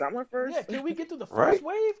get through summer first? Yeah, can we get through the first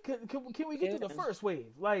wave? Can we get through the first wave?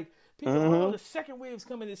 Like, people, the second wave's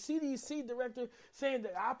coming. The CDC director saying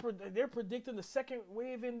that they're predicting the second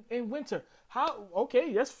wave in winter. How?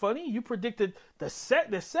 Okay, that's funny. You predicted the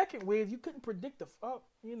second wave. You couldn't predict the. Oh,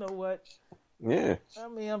 you know what? Yeah. I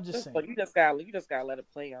mean, I'm just saying. But you just gotta let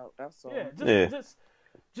it play out. That's all.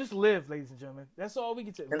 Just live, ladies and gentlemen. That's all we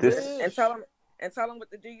can say. And tell them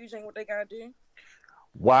what to do, Eugene, what they gotta do.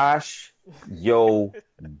 Wash your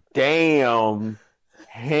damn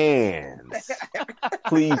hands,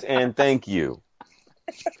 please and thank you.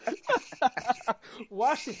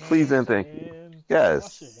 Wash your hands. Please and thank you.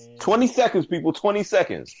 Yes. 20 seconds, people. 20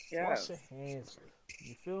 seconds. Yes. Wash your hands.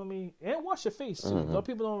 You feel me? And wash your face too. A lot of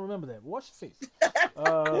people don't remember that. Wash your face.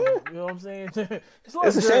 You know what I'm saying? It's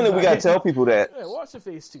a shame that we gotta tell people that. Yeah, wash your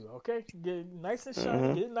face too. Okay, get it nice and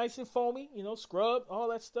shiny, get it nice and foamy. Scrub all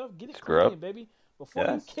that stuff. Get it clean, baby. Before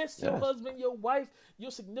you kiss your husband, your wife,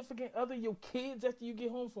 your significant other, your kids after you get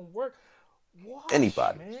home from work. Wash,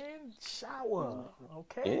 anybody, man. Shower.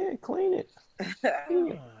 Okay. Yeah, clean it.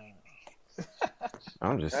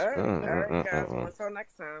 I'm just. All right, guys. Until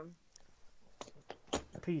next time.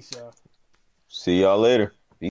 Peace, y'all. See y'all later.